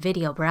bored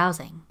video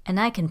browsing. And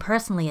I can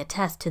personally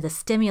attest to the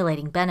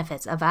stimulating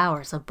benefits of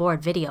hours of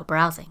bored video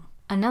browsing.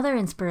 Another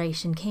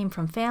inspiration came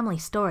from family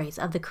stories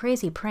of the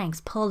crazy pranks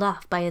pulled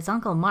off by his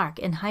Uncle Mark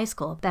in high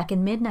school back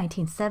in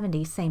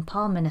mid-1970s St.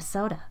 Paul,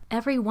 Minnesota.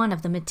 Every one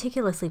of the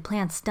meticulously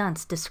planned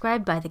stunts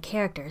described by the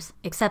characters,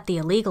 except the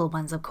illegal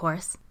ones of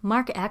course,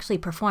 Mark actually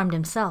performed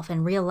himself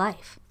in real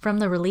life. From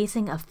the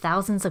releasing of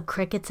thousands of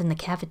crickets in the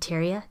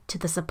cafeteria to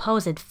the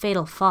supposed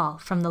fatal fall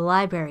from the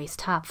library's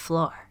top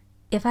floor.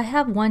 If I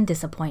have one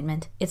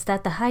disappointment, it's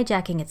that the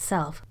hijacking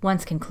itself,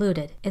 once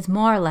concluded, is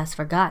more or less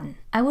forgotten.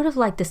 I would have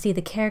liked to see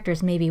the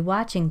characters maybe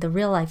watching the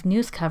real-life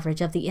news coverage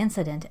of the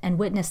incident and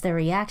witness their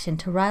reaction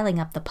to riling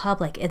up the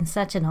public in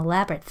such an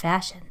elaborate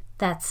fashion.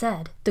 That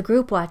said, the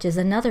group watches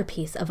another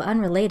piece of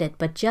unrelated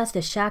but just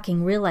as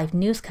shocking real-life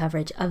news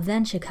coverage of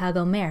then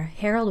Chicago Mayor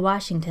Harold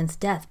Washington's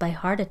death by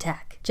heart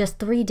attack, just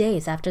 3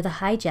 days after the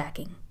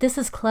hijacking. This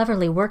is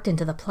cleverly worked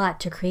into the plot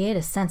to create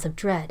a sense of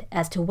dread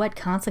as to what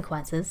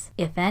consequences,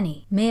 if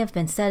any, may have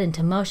been set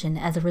into motion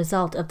as a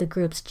result of the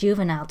group's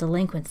juvenile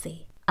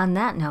delinquency. On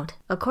that note,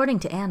 according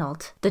to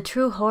Anholt, the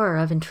true horror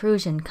of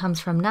Intrusion comes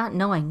from not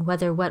knowing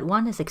whether what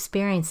one is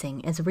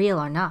experiencing is real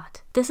or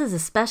not. This is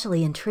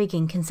especially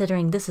intriguing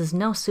considering this is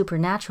no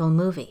supernatural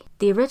movie.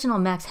 The original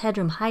Max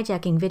Headroom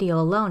hijacking video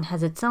alone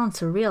has its own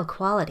surreal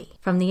quality,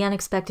 from the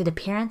unexpected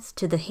appearance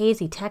to the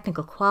hazy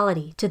technical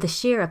quality to the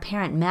sheer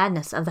apparent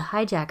madness of the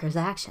hijackers'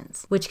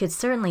 actions, which could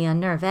certainly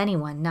unnerve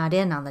anyone not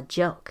in on the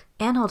joke.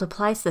 Anholt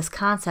applies this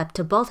concept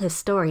to both his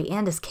story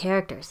and his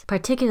characters,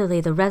 particularly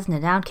the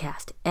resident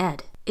outcast,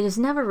 Ed. It is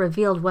never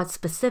revealed what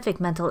specific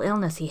mental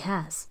illness he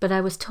has, but I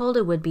was told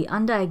it would be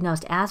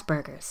undiagnosed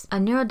Asperger's, a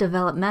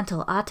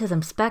neurodevelopmental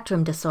autism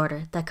spectrum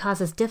disorder that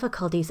causes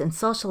difficulties in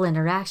social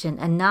interaction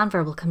and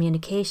nonverbal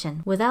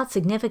communication without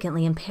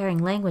significantly impairing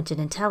language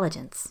and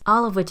intelligence,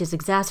 all of which is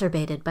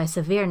exacerbated by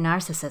severe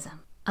narcissism.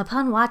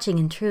 Upon watching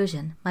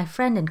Intrusion, my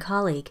friend and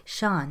colleague,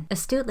 Sean,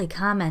 astutely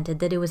commented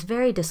that it was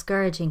very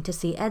discouraging to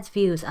see Ed's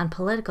views on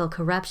political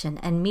corruption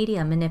and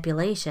media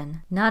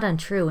manipulation, not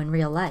untrue in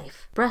real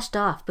life, brushed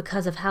off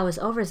because of how his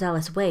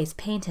overzealous ways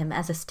paint him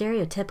as a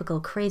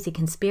stereotypical crazy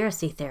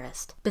conspiracy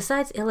theorist,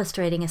 besides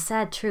illustrating a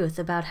sad truth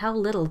about how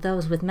little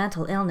those with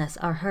mental illness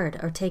are heard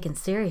or taken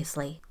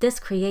seriously. This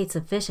creates a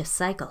vicious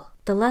cycle.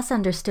 The less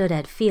understood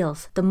Ed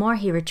feels, the more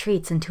he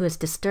retreats into his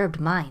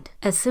disturbed mind.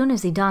 As soon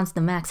as he dons the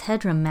Max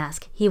Headroom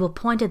mask, he will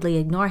pointedly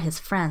ignore his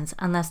friends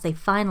unless they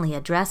finally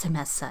address him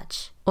as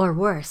such. Or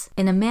worse,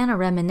 in a manner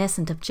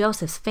reminiscent of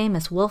Joseph's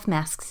famous wolf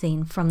mask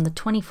scene from the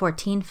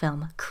 2014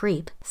 film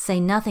Creep, say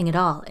nothing at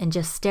all and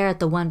just stare at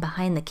the one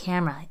behind the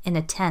camera in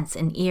a tense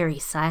and eerie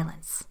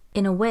silence.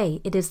 In a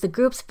way, it is the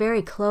group's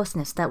very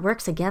closeness that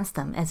works against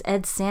them as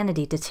Ed's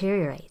sanity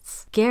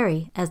deteriorates.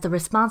 Gary, as the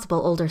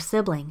responsible older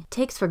sibling,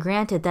 takes for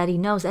granted that he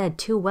knows Ed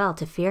too well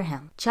to fear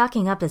him,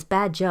 chalking up his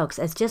bad jokes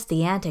as just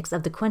the antics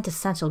of the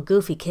quintessential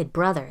goofy kid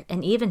brother,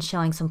 and even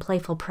showing some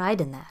playful pride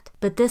in that.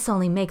 But this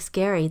only makes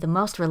Gary the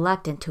most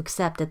reluctant to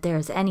accept that there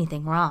is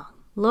anything wrong.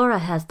 Laura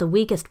has the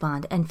weakest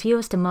bond and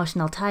fewest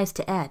emotional ties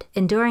to Ed,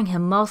 enduring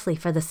him mostly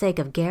for the sake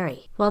of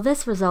Gary. While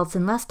this results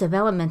in less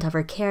development of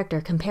her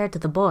character compared to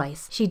the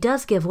boys, she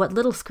does give what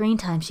little screen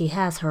time she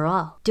has her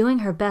all, doing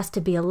her best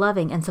to be a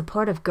loving and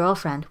supportive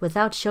girlfriend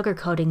without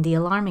sugarcoating the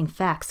alarming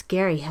facts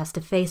Gary has to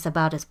face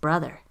about his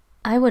brother.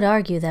 I would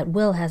argue that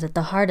Will has it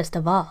the hardest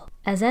of all.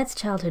 As Ed's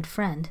childhood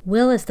friend,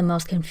 Will is the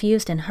most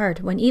confused and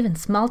hurt when even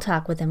small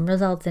talk with him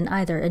results in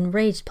either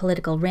enraged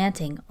political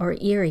ranting or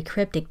eerie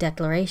cryptic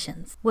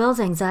declarations. Will's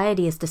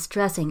anxiety is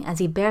distressing as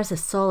he bares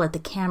his soul at the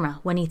camera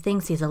when he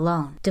thinks he's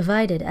alone,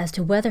 divided as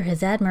to whether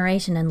his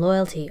admiration and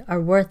loyalty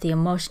are worth the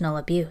emotional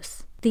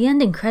abuse. The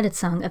ending credits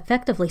song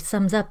effectively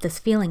sums up this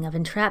feeling of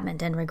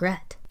entrapment and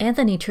regret.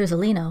 Anthony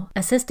Trusolino,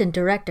 assistant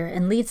director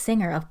and lead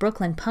singer of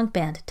Brooklyn punk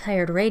band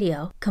Tired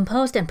Radio,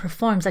 composed and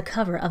performs a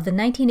cover of the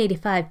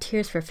 1985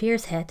 Tears for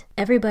Fears hit,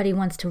 Everybody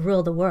Wants to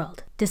Rule the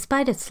World.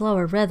 Despite its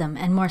slower rhythm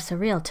and more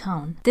surreal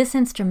tone, this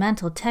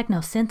instrumental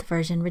techno-synth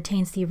version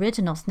retains the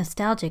original's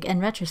nostalgic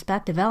and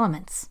retrospective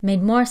elements,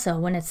 made more so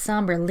when its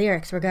somber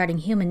lyrics regarding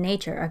human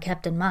nature are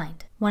kept in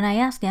mind. When I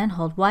asked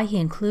Anhold why he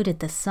included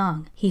this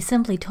song, he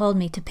simply told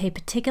me to pay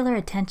particular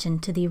attention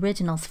to the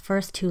original's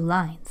first two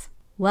lines.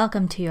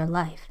 Welcome to your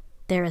life.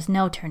 There is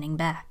no turning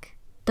back.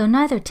 Though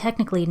neither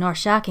technically nor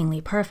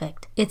shockingly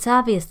perfect, it's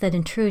obvious that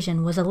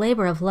Intrusion was a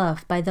labor of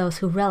love by those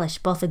who relish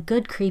both a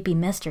good creepy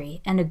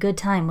mystery and a good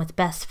time with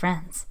best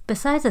friends.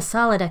 Besides a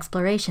solid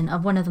exploration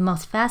of one of the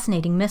most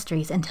fascinating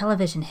mysteries in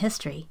television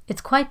history,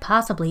 it's quite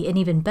possibly an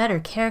even better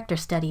character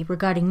study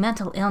regarding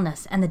mental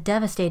illness and the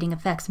devastating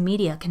effects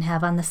media can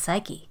have on the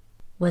psyche.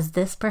 Was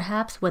this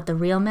perhaps what the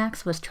real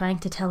Max was trying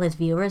to tell his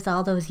viewers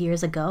all those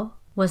years ago?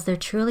 Was there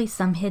truly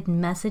some hidden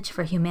message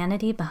for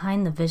humanity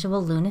behind the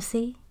visual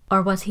lunacy?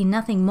 Or was he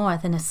nothing more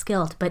than a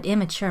skilled but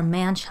immature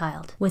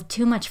man-child, with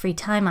too much free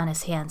time on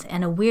his hands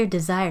and a weird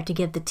desire to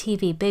give the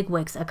TV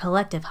bigwigs a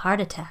collective heart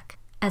attack?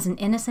 As an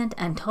innocent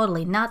and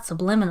totally not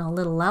subliminal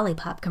little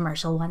lollipop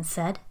commercial once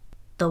said,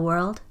 the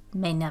world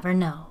may never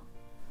know.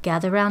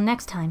 Gather round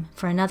next time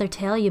for another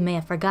tale you may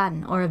have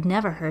forgotten or have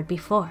never heard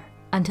before.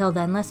 Until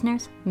then,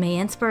 listeners, may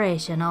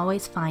inspiration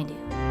always find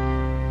you.